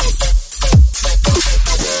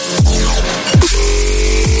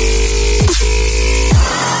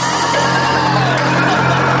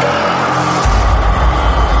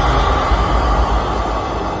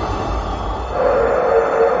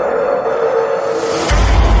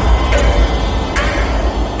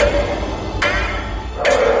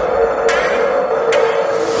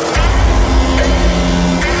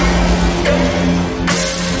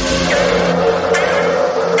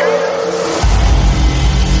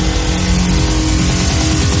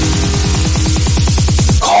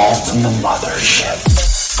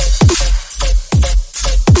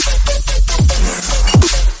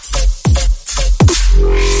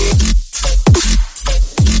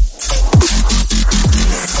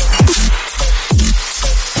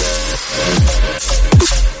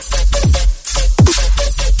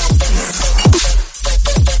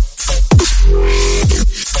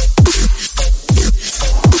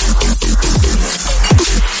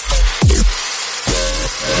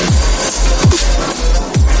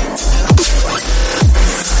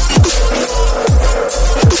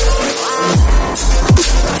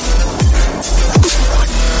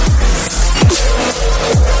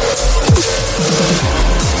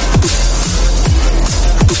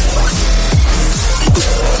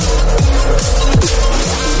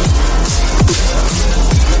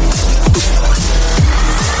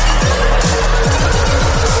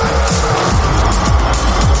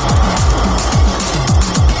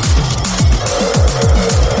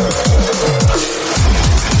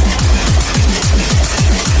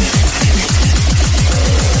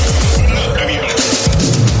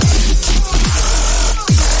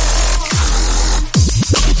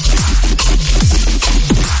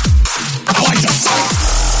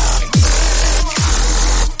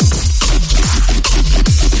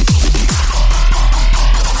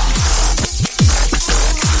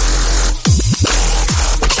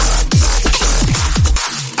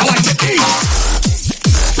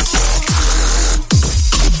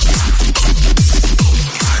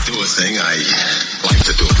 thing, I like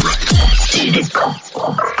to do it right.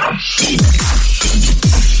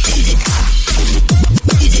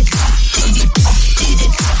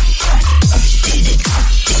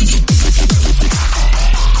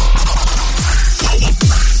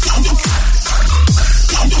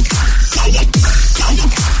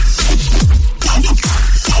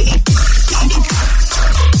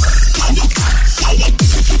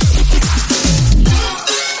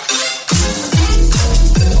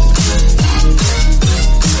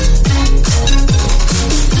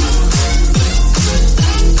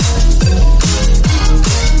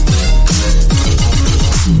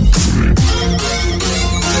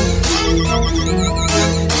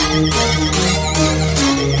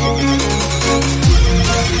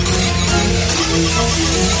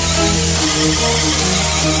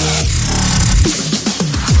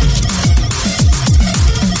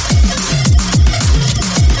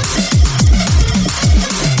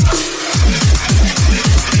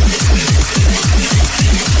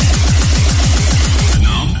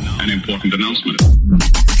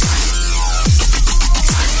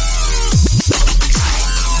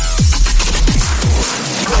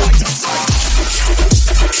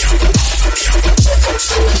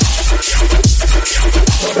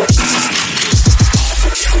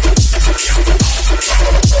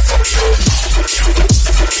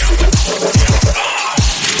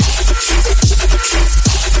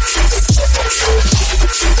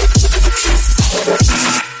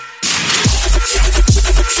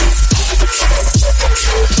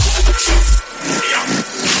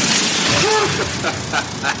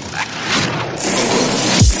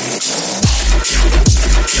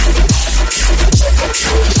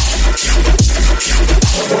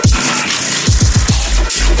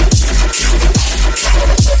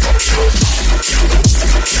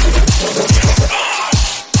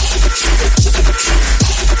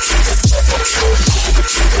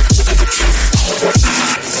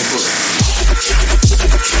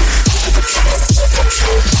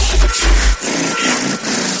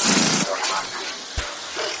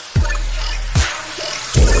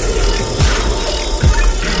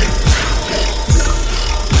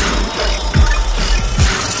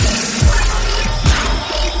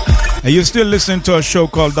 And you're still listening to a show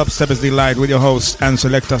called Dubstep is Delight with your host and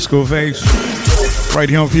selector Screwface, right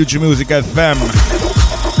here on Future Music FM.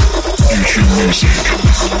 Future Music.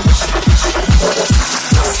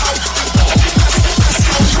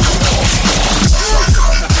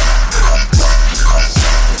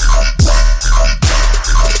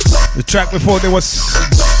 The track before there was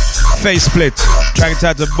Face Split, track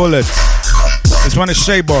entitled Bullet. This one is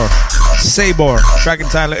Sabor, track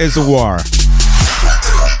entitled Is the War.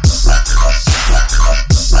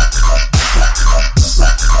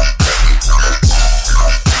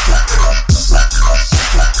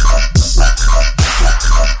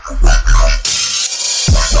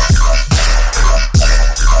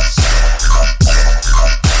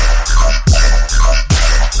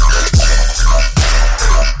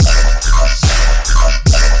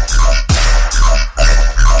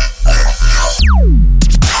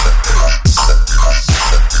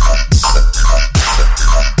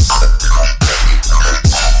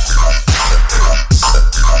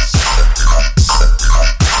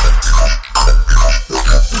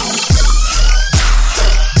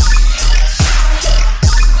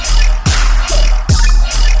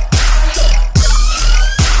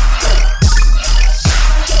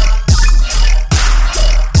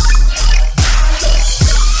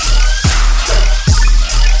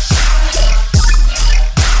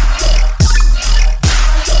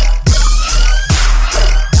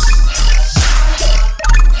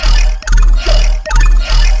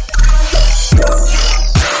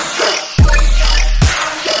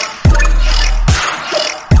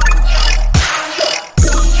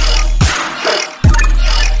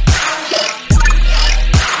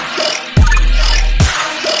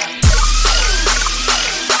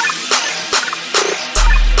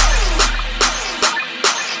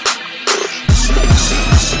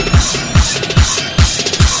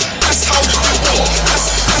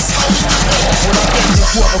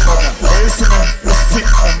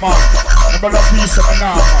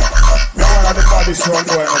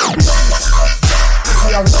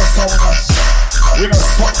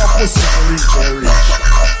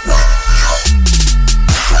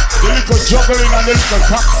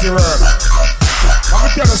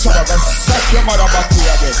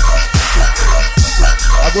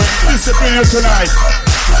 Tonight,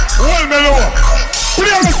 hold me low.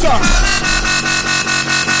 Play on the song.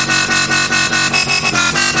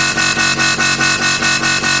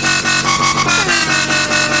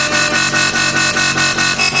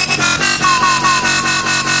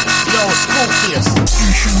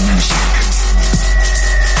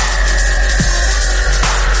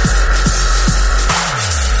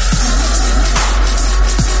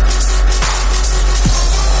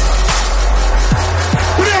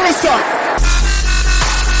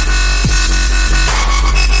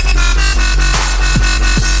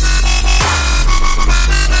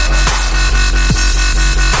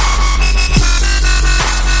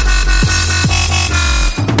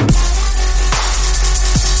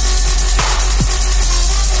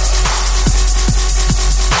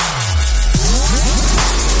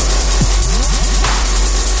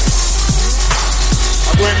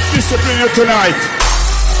 discipline you tonight.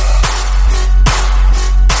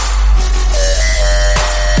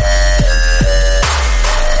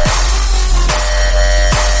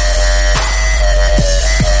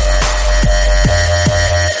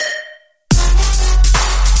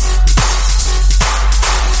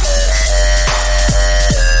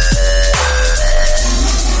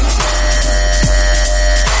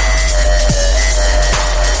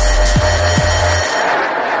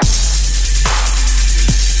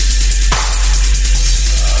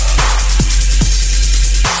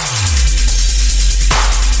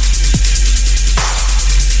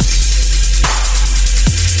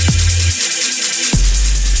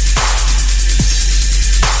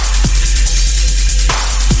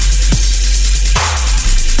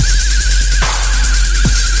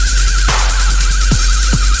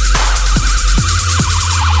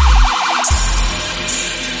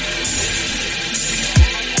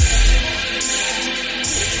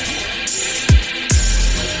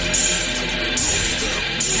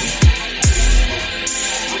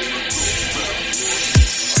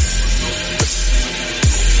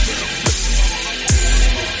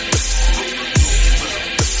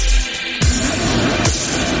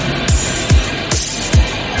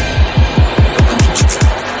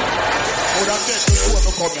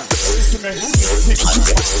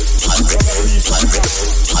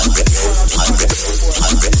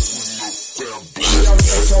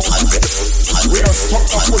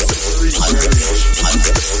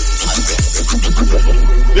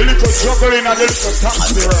 The little juggling and the little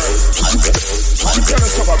taxi ride. I'm telling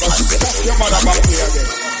you something, but fuck your mother back here again.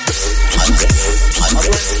 I'm going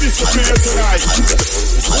to discipline you tonight.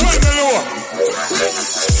 Well, the Lord.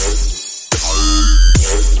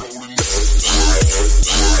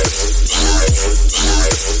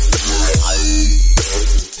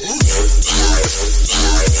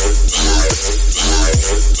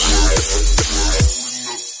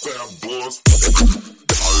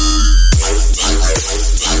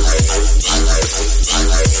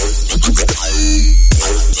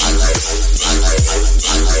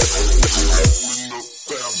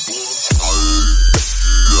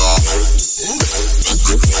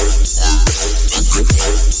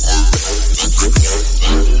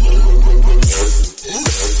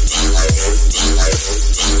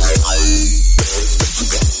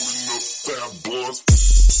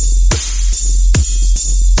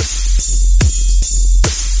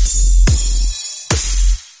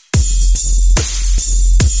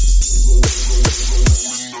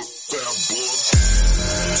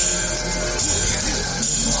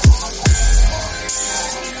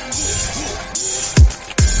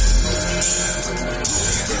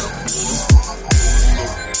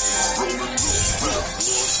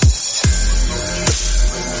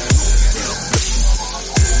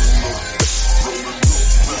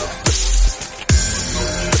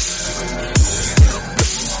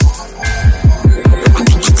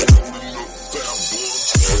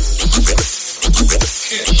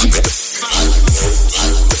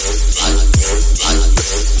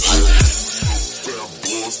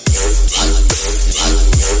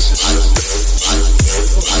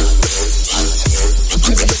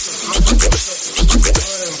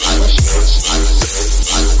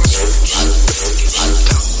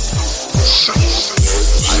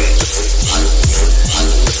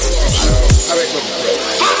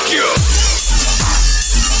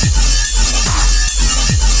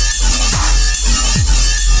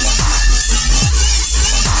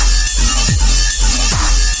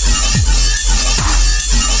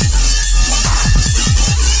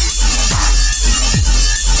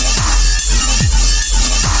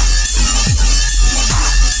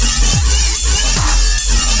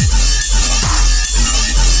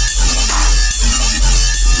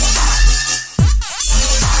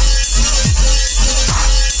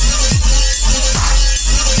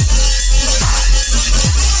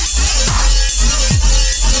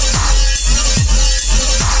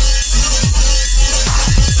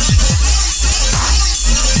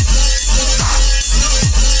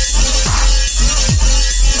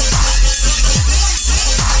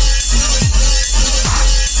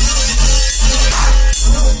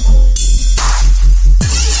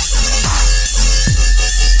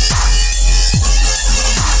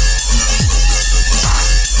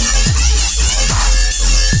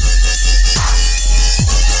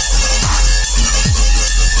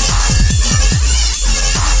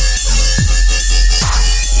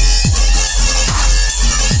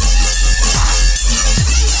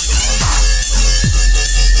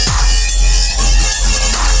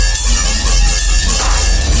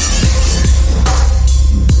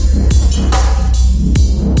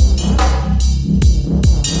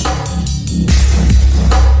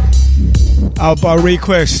 Outbound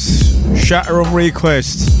request, Chatroom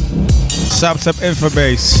request, Subsub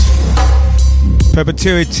Infobase,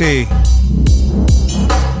 Perpetuity.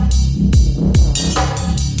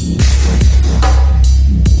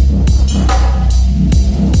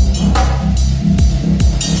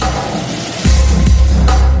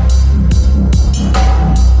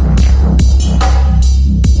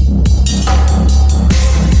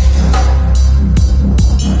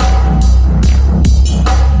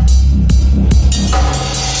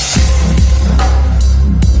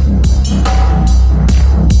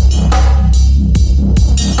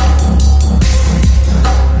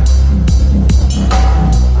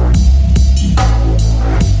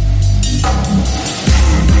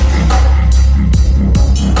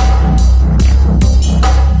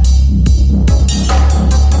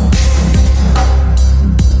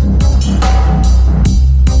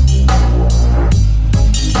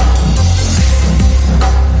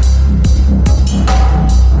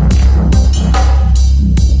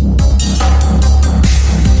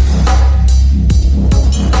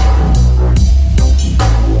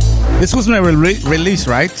 This was never released,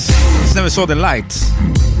 right? This never saw the light.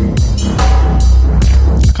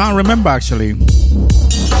 I can't remember actually.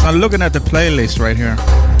 I'm looking at the playlist right here.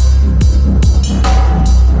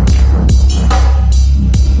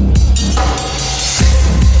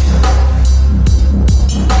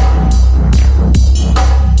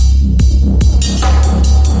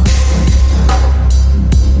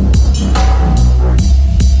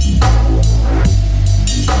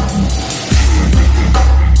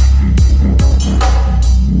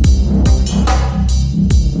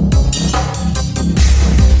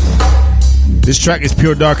 This track is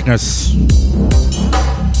Pure Darkness.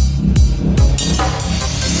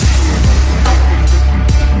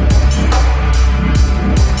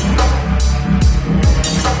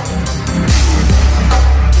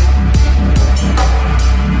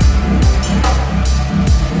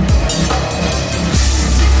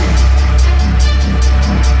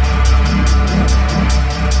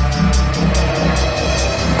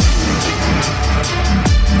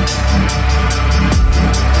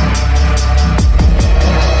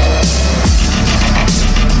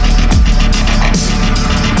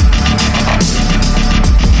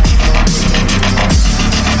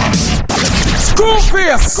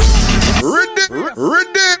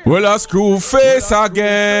 Well, I screw face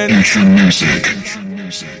again.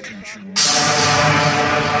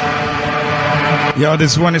 Yo,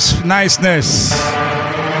 this one is niceness.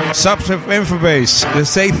 Subsub Infobase,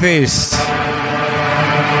 the Atheist.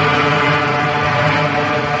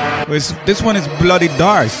 This one is bloody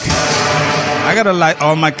dark. I gotta light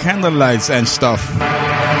all my candle lights and stuff.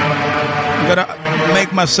 I gotta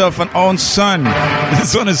make myself an own sun.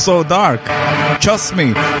 This one is so dark. Trust me.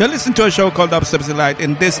 You're listening to a show called Dubstep Delight,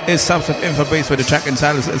 and this is Subsub Infobase with the track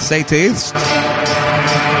entitled Atheist.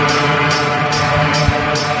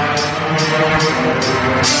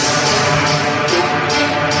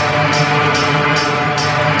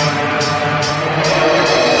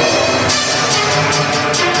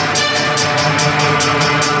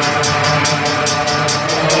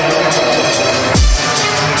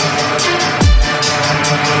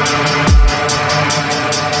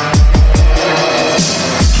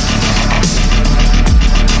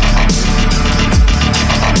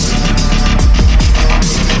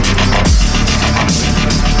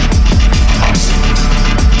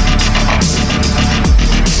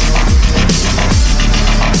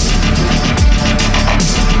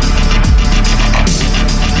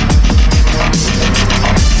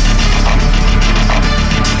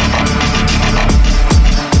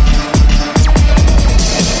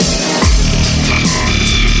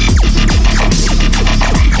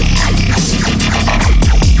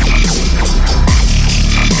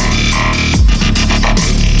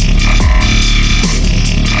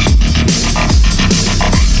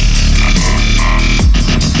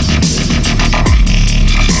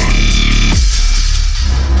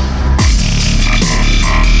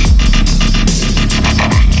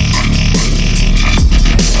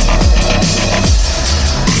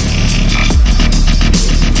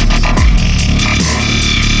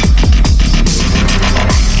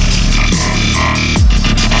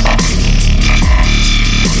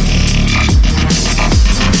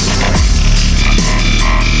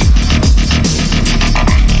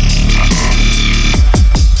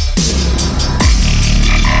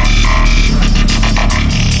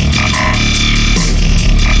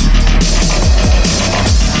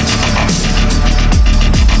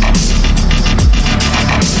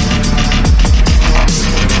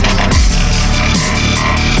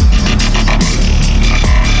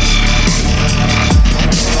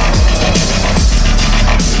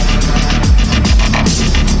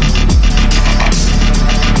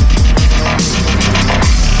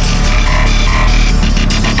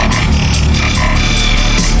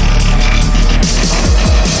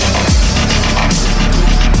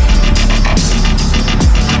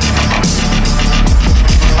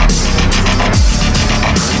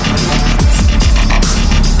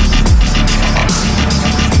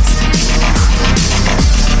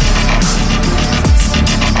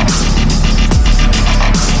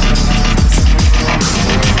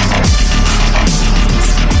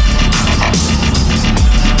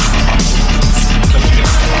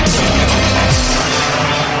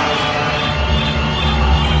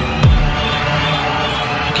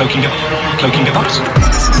 Cloaking device. Cloaking device.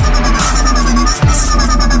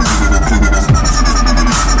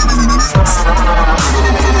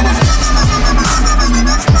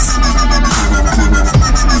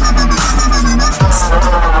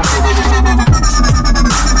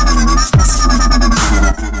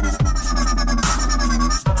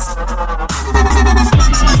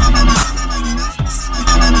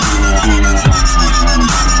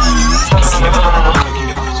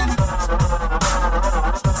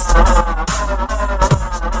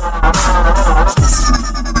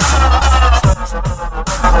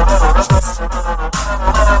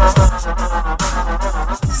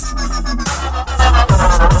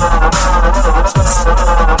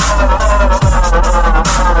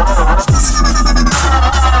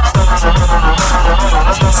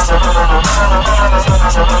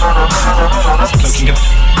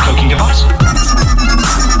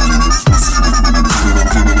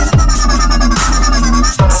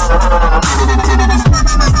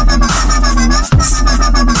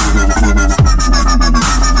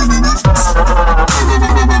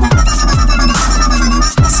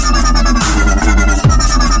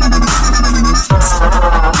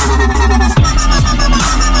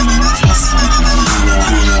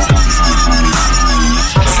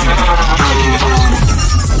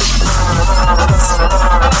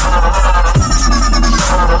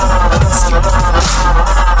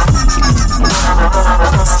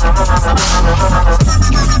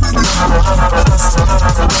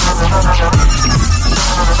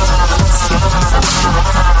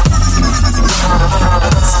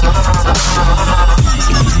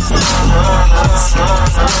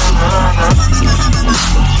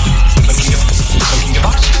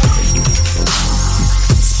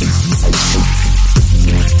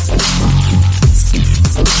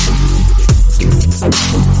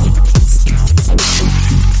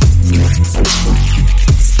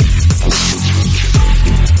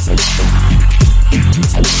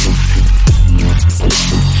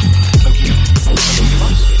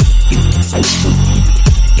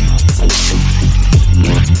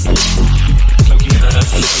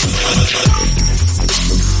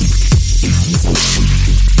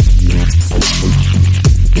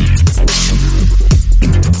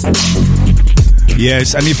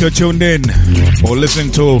 Yes, and if you're tuned in or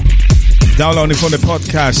listening to downloading from the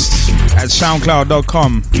podcast at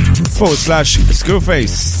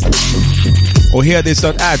soundcloud.com/Screwface or hear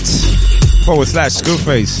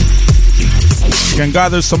this.at/Screwface, you can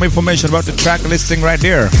gather some information about the track listing right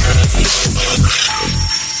there.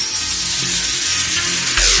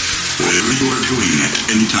 Whatever you are doing at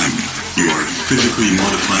any time, you are physically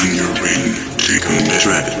modifying your brain to combat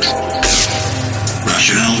habits.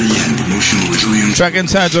 Rationality and emotional resilience. Track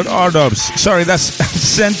entitled R-Dubs. Sorry, that's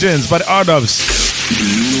sentence, but R-Dubs. The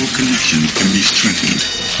neural connection can be strengthened.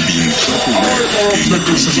 Being self-aware.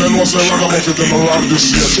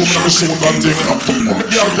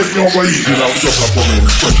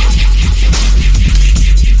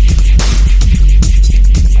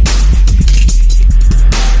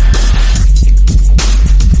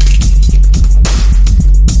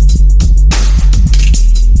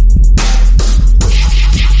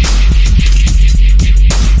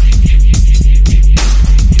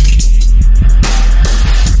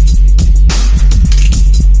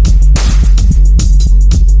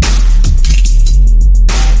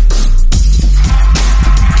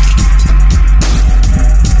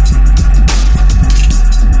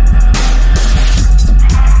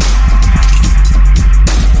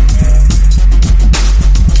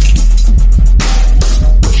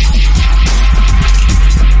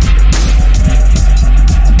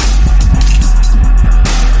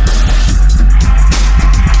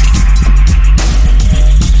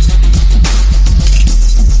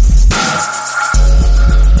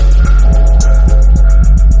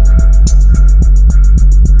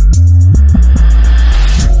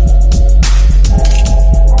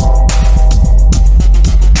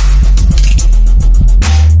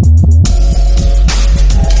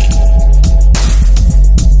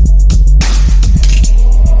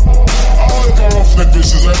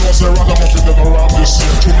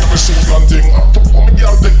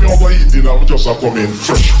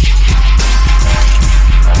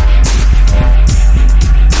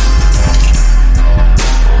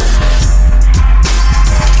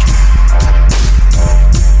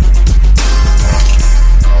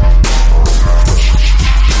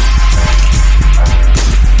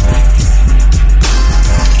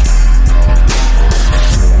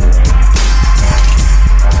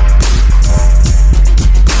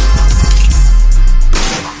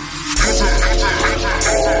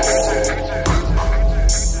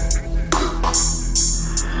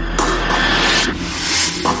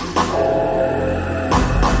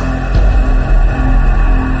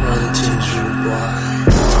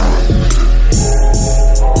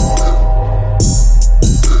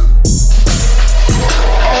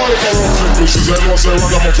 say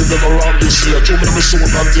ragamuffin them around this year. Too many soon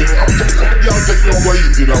and thing. Y'all take me over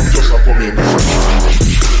eating, I'm just a come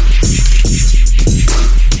in.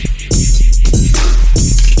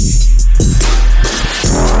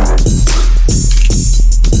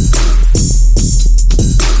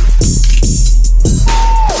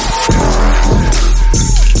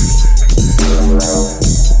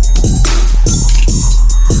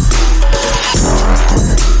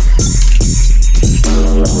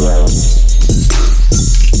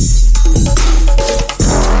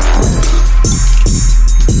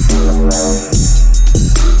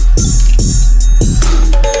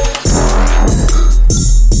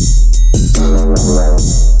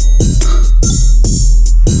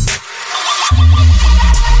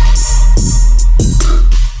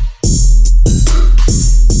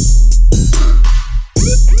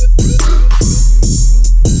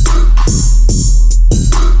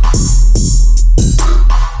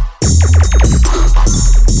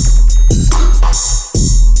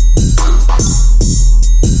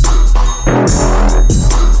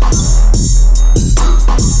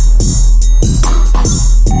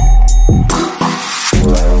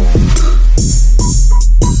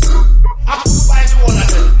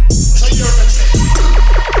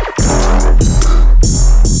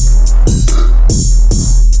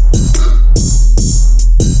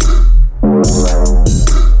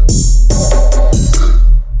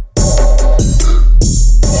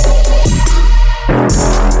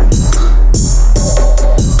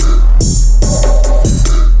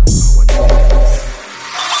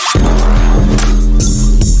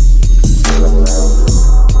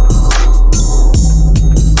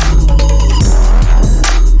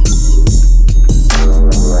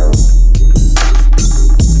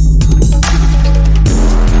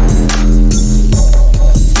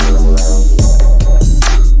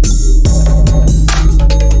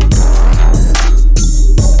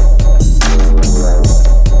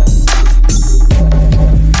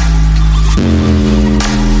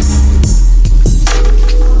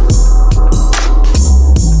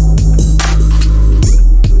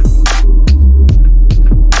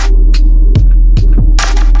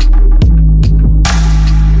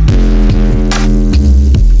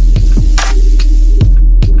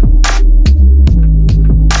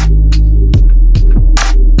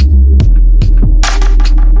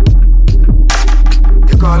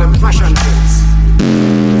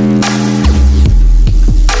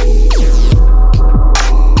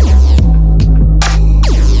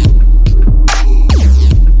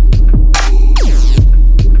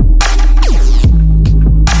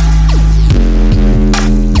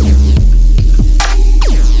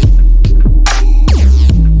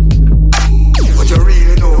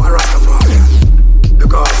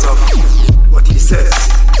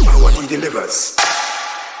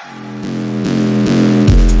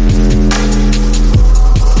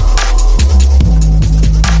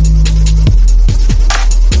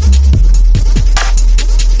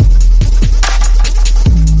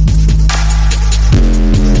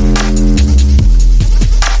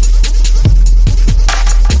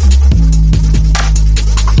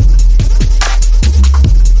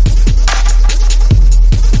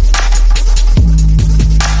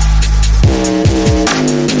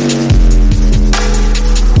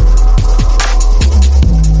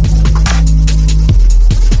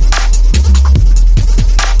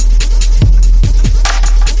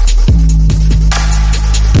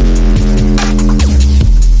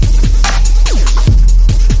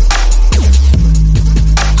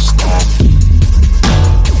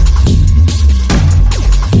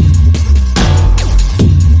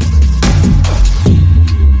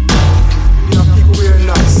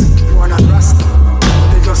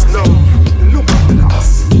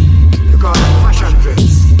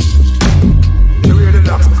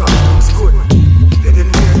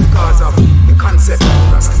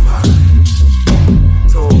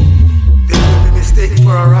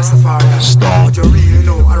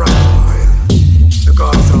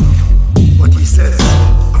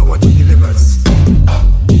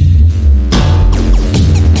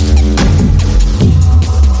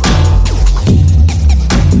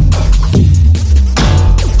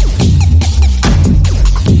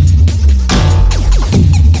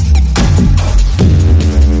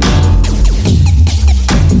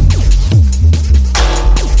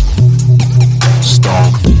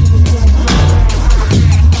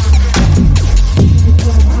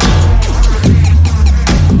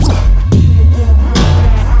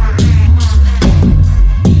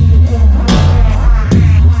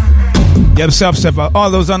 Get yourself, Stepper. All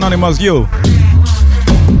those anonymous, you.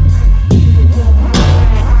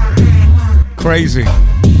 Crazy.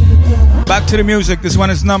 Back to the music. This one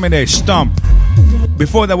is nominated Stomp.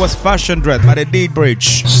 Before that was Fashion Dread by the Deed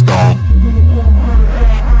Bridge. Stomp.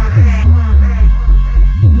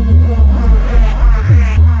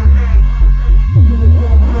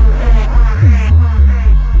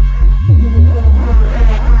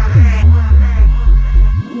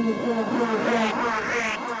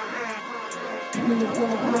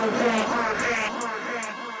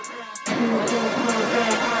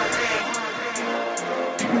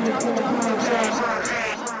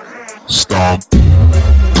 Stomp.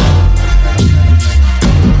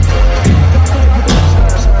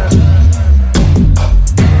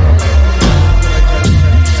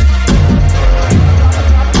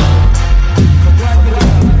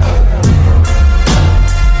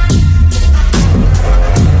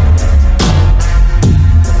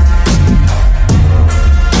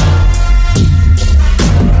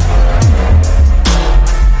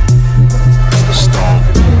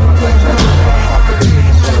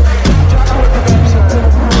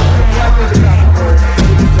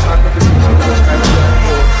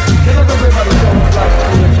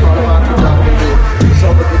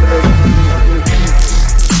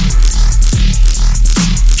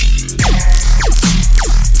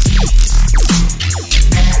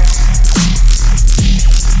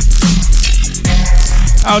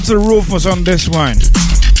 Out to Rufus on this one.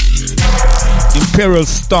 Imperial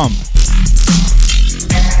Stomp.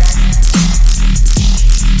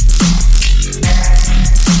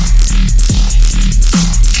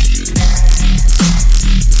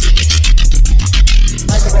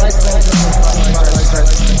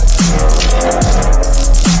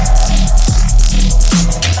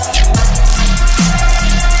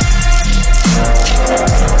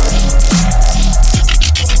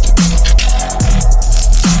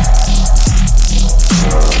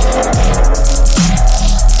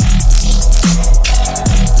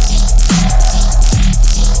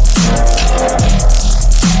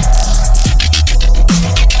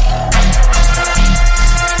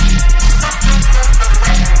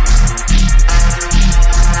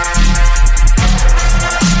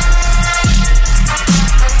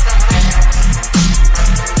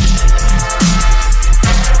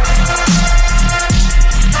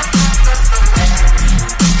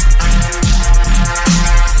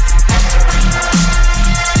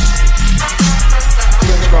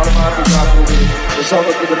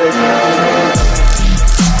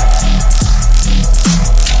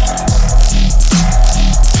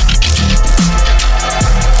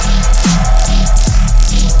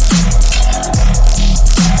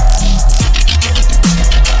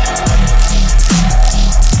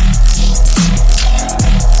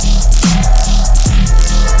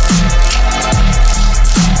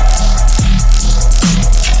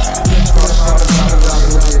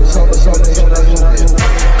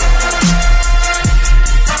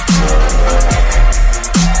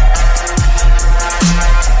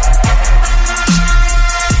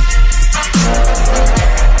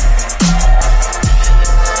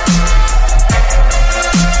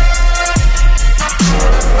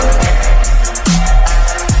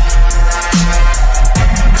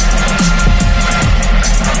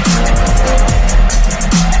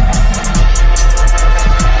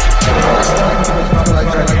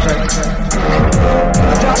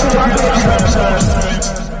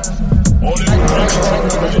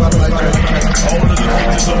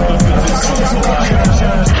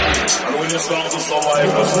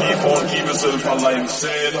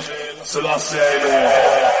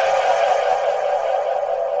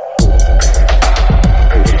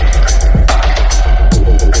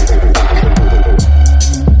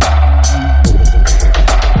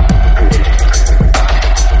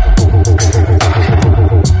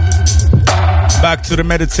 To the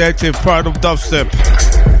meditative part of dubstep.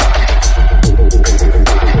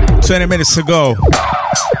 20 minutes ago.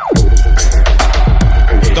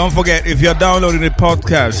 Don't forget, if you're downloading the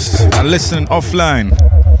podcast and listening offline,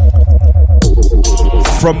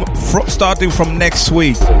 starting from next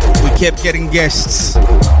week, we kept getting guest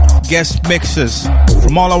mixers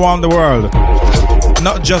from all around the world,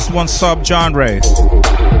 not just one sub-genre.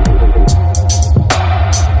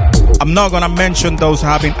 I'm not gonna mention those who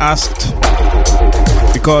have been asked,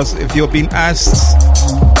 because if you're being asked,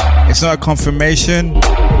 it's not a confirmation.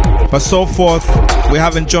 But so forth, we're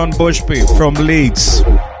having John Bushby from Leeds.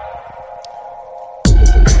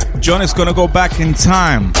 John is gonna go back in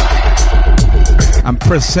time and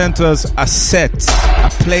present us a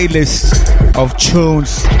playlist of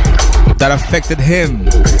tunes that affected him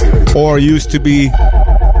or used to be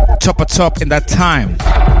top in that time.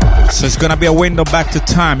 So it's gonna be a window back to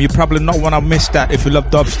time. You probably not wanna miss that if you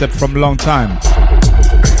love dubstep from a long time.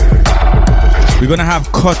 We're gonna have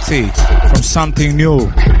Kotti from Something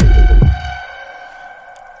New.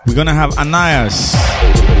 We're gonna have Ananias,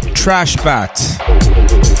 Trash Bat.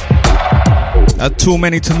 Too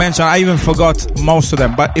many to mention. I even forgot most of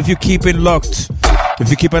them. But if you keep it locked, if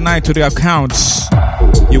you keep an eye to the accounts,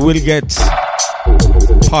 you will get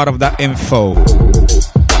part of that info.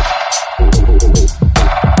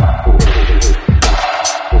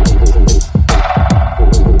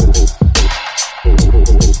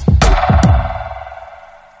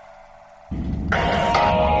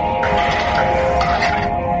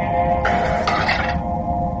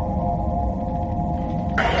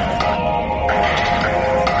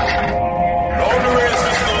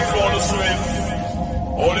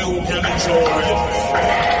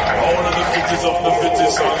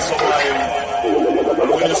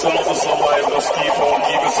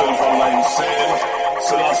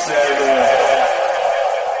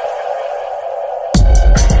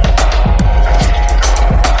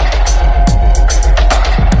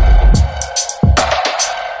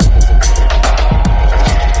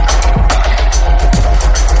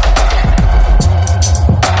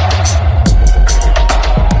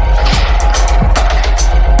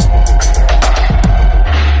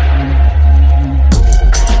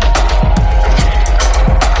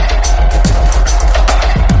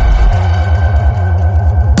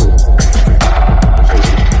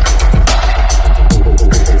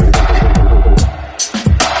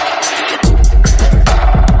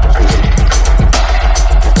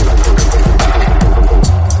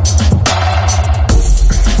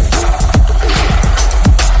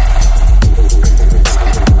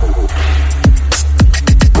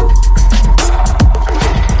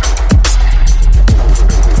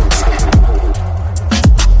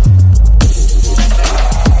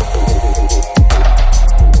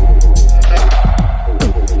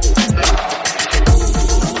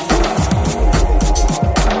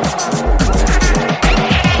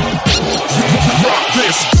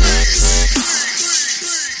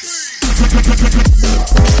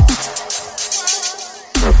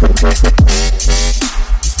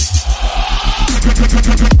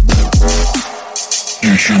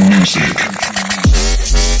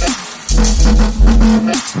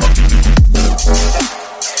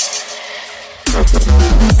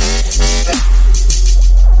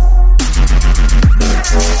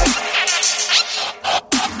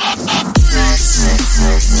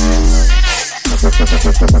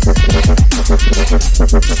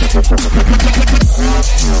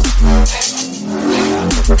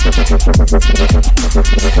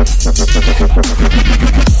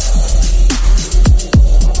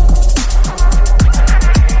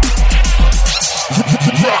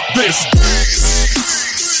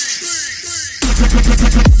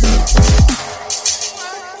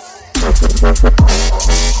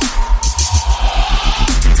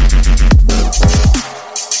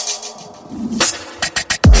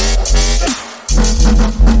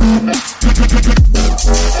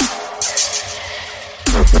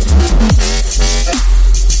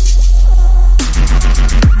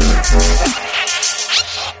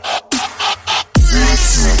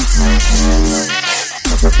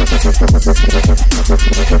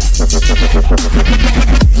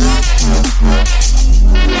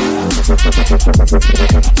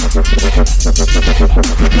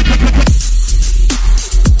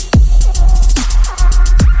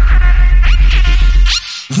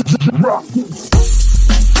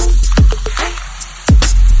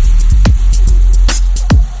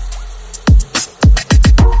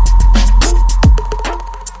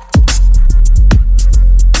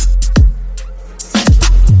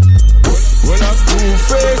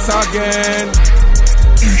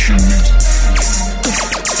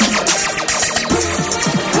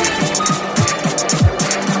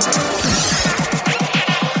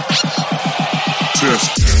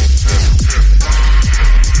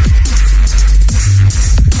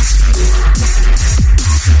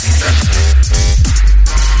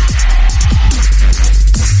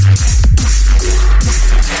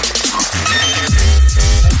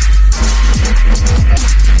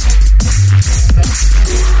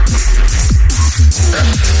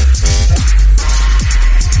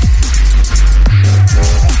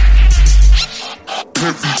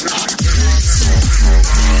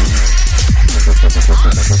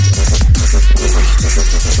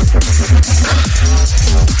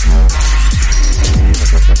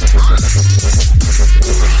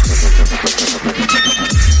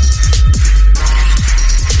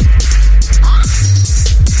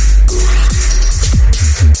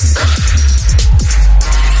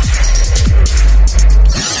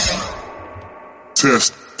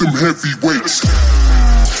 Test them heavyweights.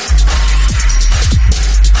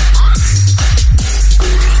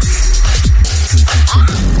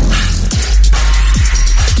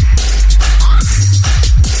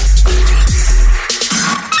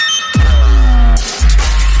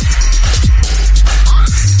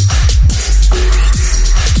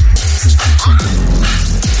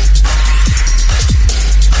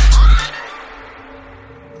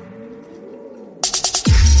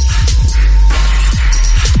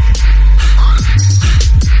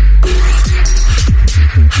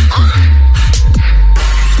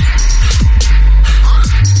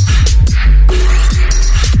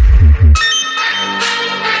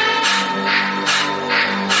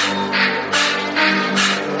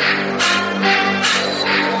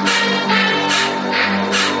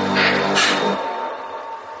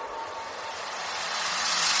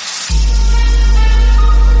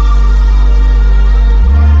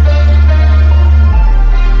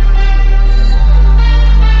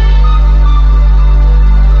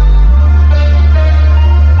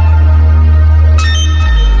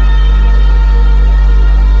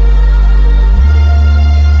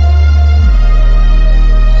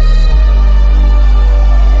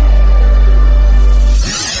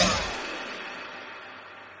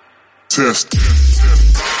 test.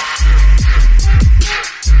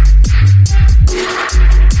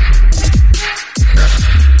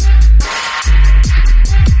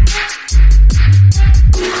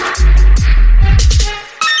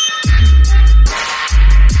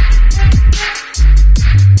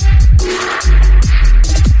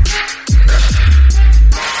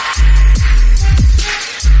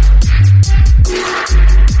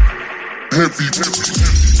 Heavy.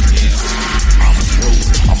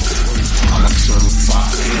 I'm a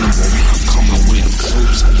certified animal. I'm coming with the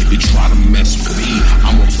troops. If you try to mess with me,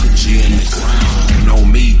 I'ma put you in the ground. You know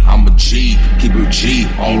me, I'm a G. Keep it G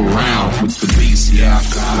all around. With the beast, yeah, I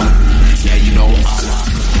got him. Yeah, you know I rock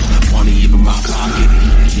it. Money in my pocket.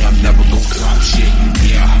 Yeah, I'm never gonna drop shit.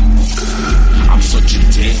 Yeah, I'm such a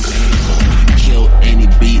damn animal. Kill any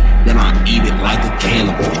beat, then I eat it like a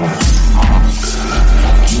cannibal.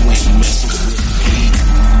 You ain't messing with me.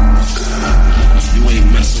 You ain't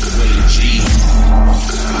messing with a G.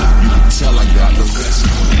 You can tell I got the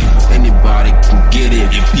recipe. Anybody can get it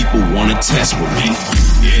if people wanna test with me.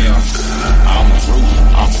 Yeah, I'm a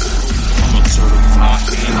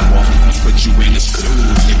certified animal. Put you in the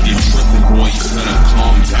snooze. If you're tripping, boy, you better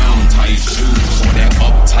calm down, tight shoes. Or that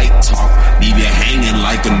uptight talk, leave you hanging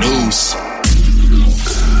like a noose.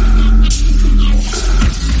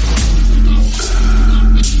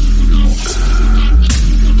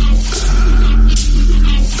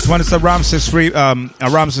 This one is a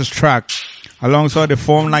Ramses track alongside the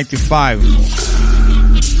Form 95.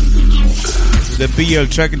 The BL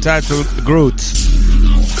track entitled Groot.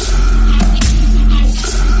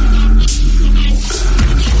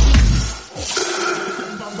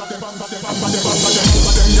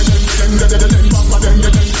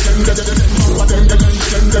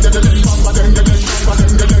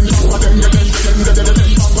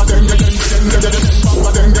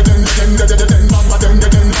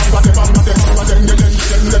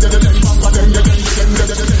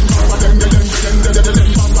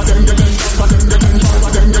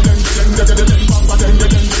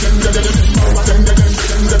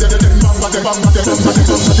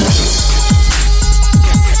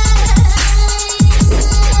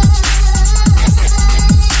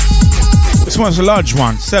 This one's a large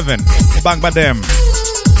one, 7. Bang by them.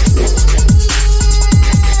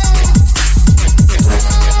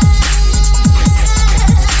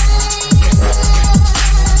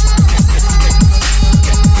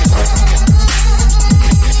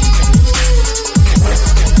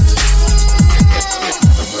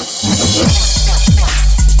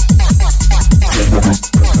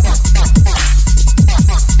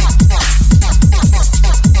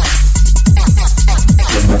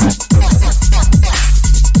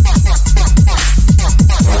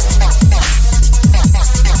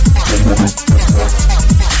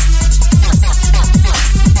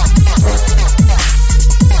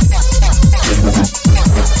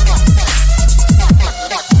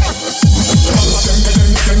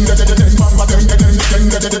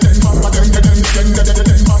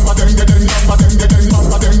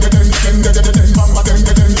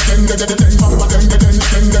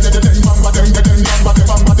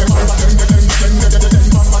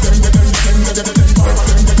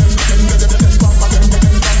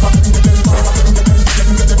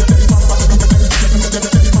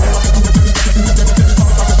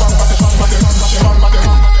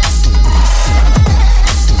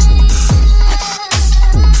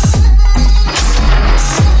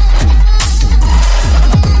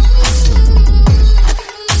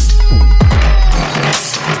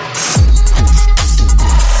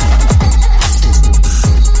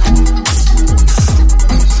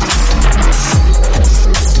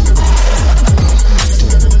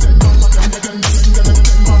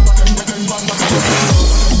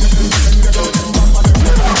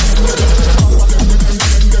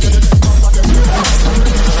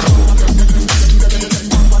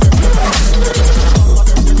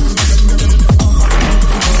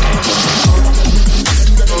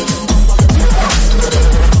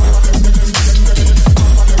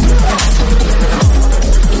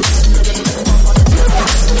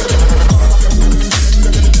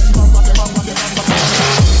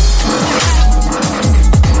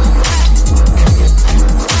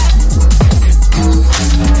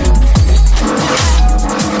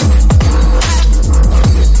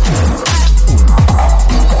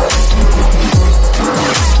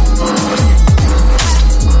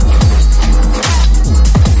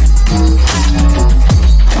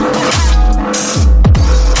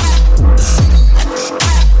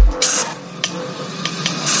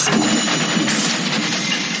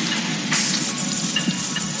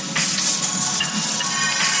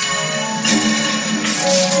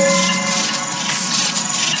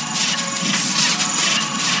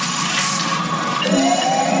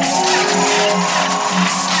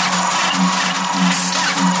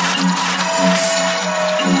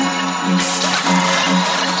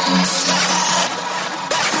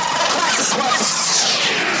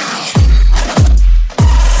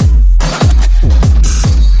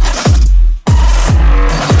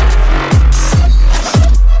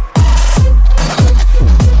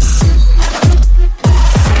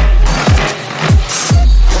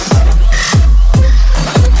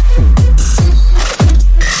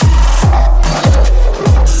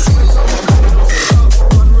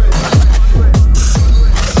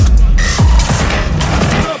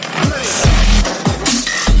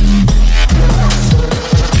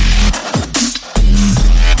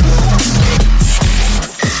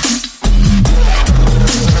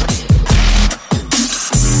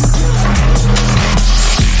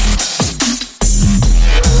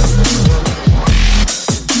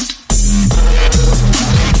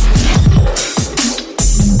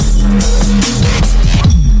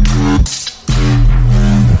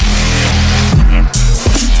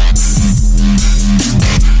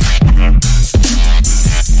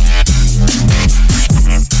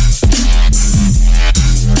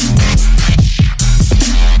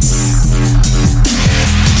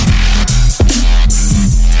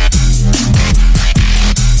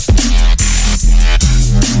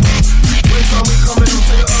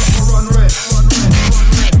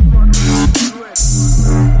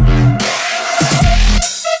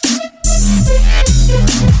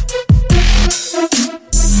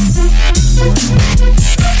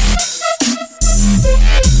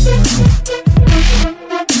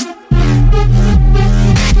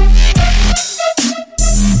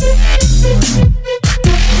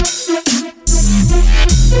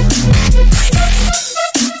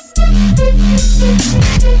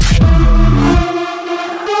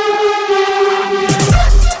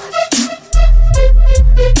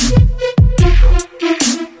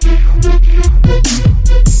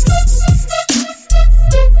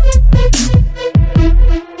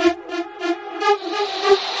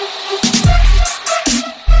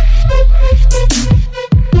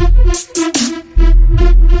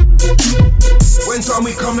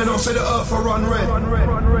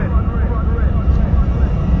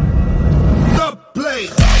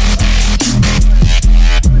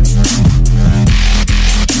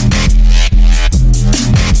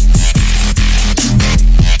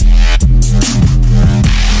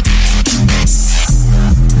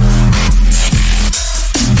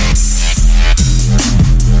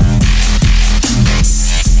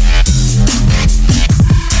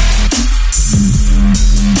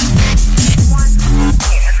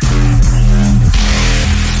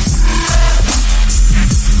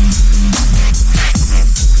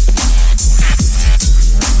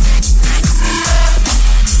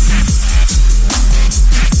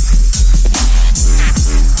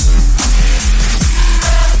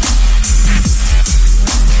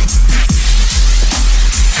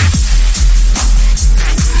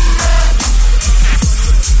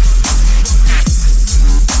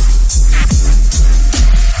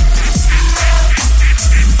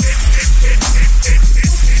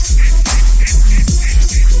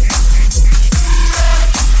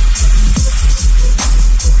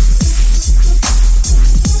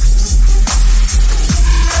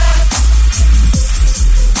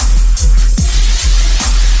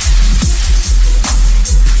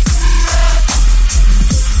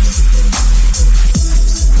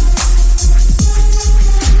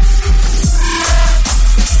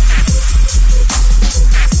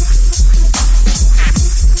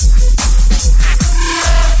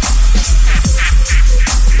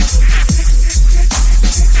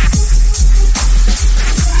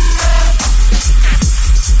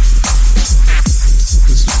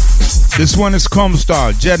 This one is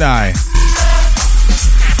Comstar, Jedi.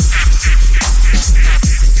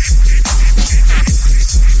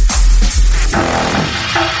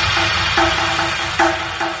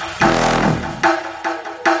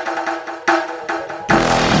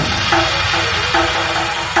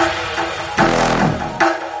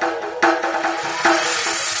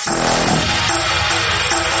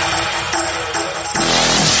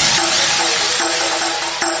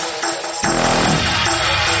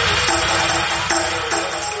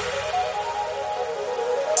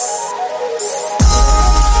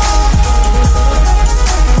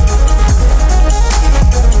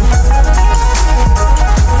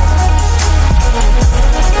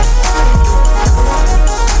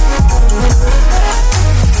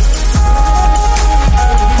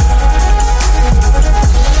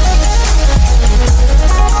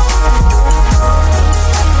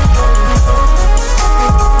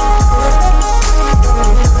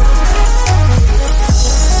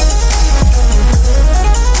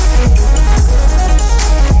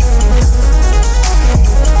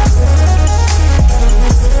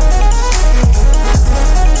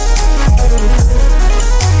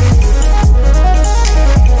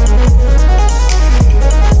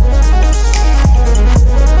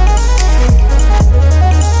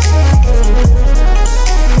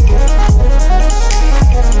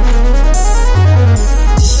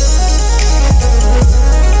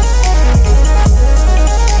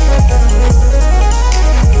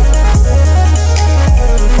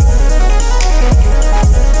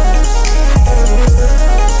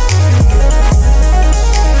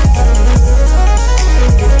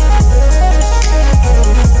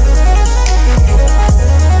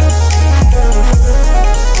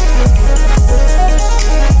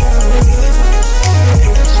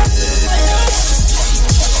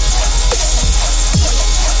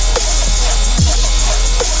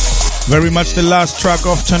 Very much the last track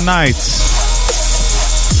of tonight.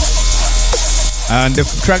 And the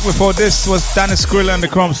track before this was Dennis Skrilla and the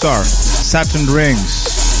Chromestar, Saturn Rings.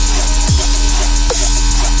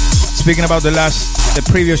 Speaking about the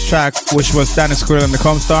previous track, which was Dennis Skrilla and the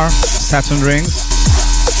Chromestar, Saturn Rings,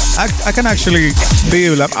 I can actually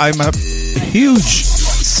feel like I'm a huge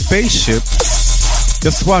spaceship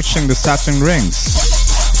just watching the Saturn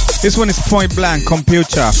Rings. This one is Point Blank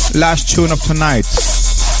Computer, last tune of tonight.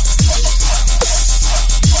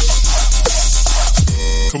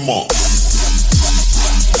 Come on.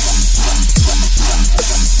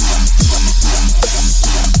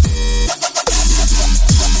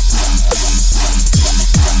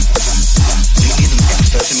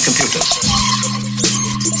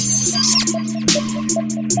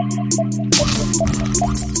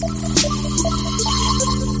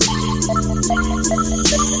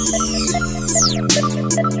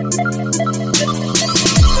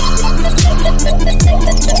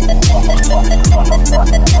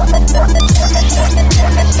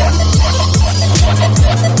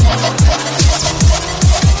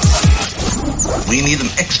 We need an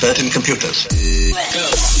expert in computers.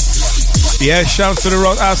 Yeah, shout to the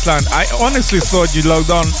Rod Aslan. I honestly thought you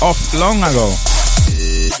logged on off long ago.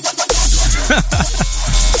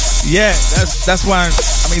 Yeah, that's why.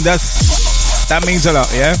 I mean, that means a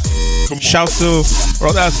lot. Yeah. Shout to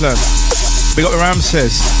Rod Aslan. Big up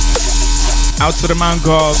Ramses. Out to the man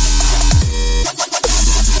called.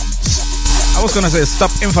 I was gonna say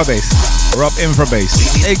Stop Infobase. Rob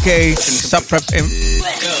Infobase, aka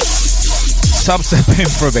Substep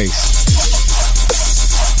Infobase.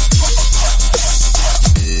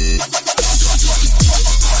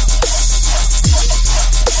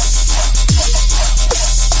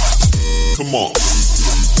 Come on.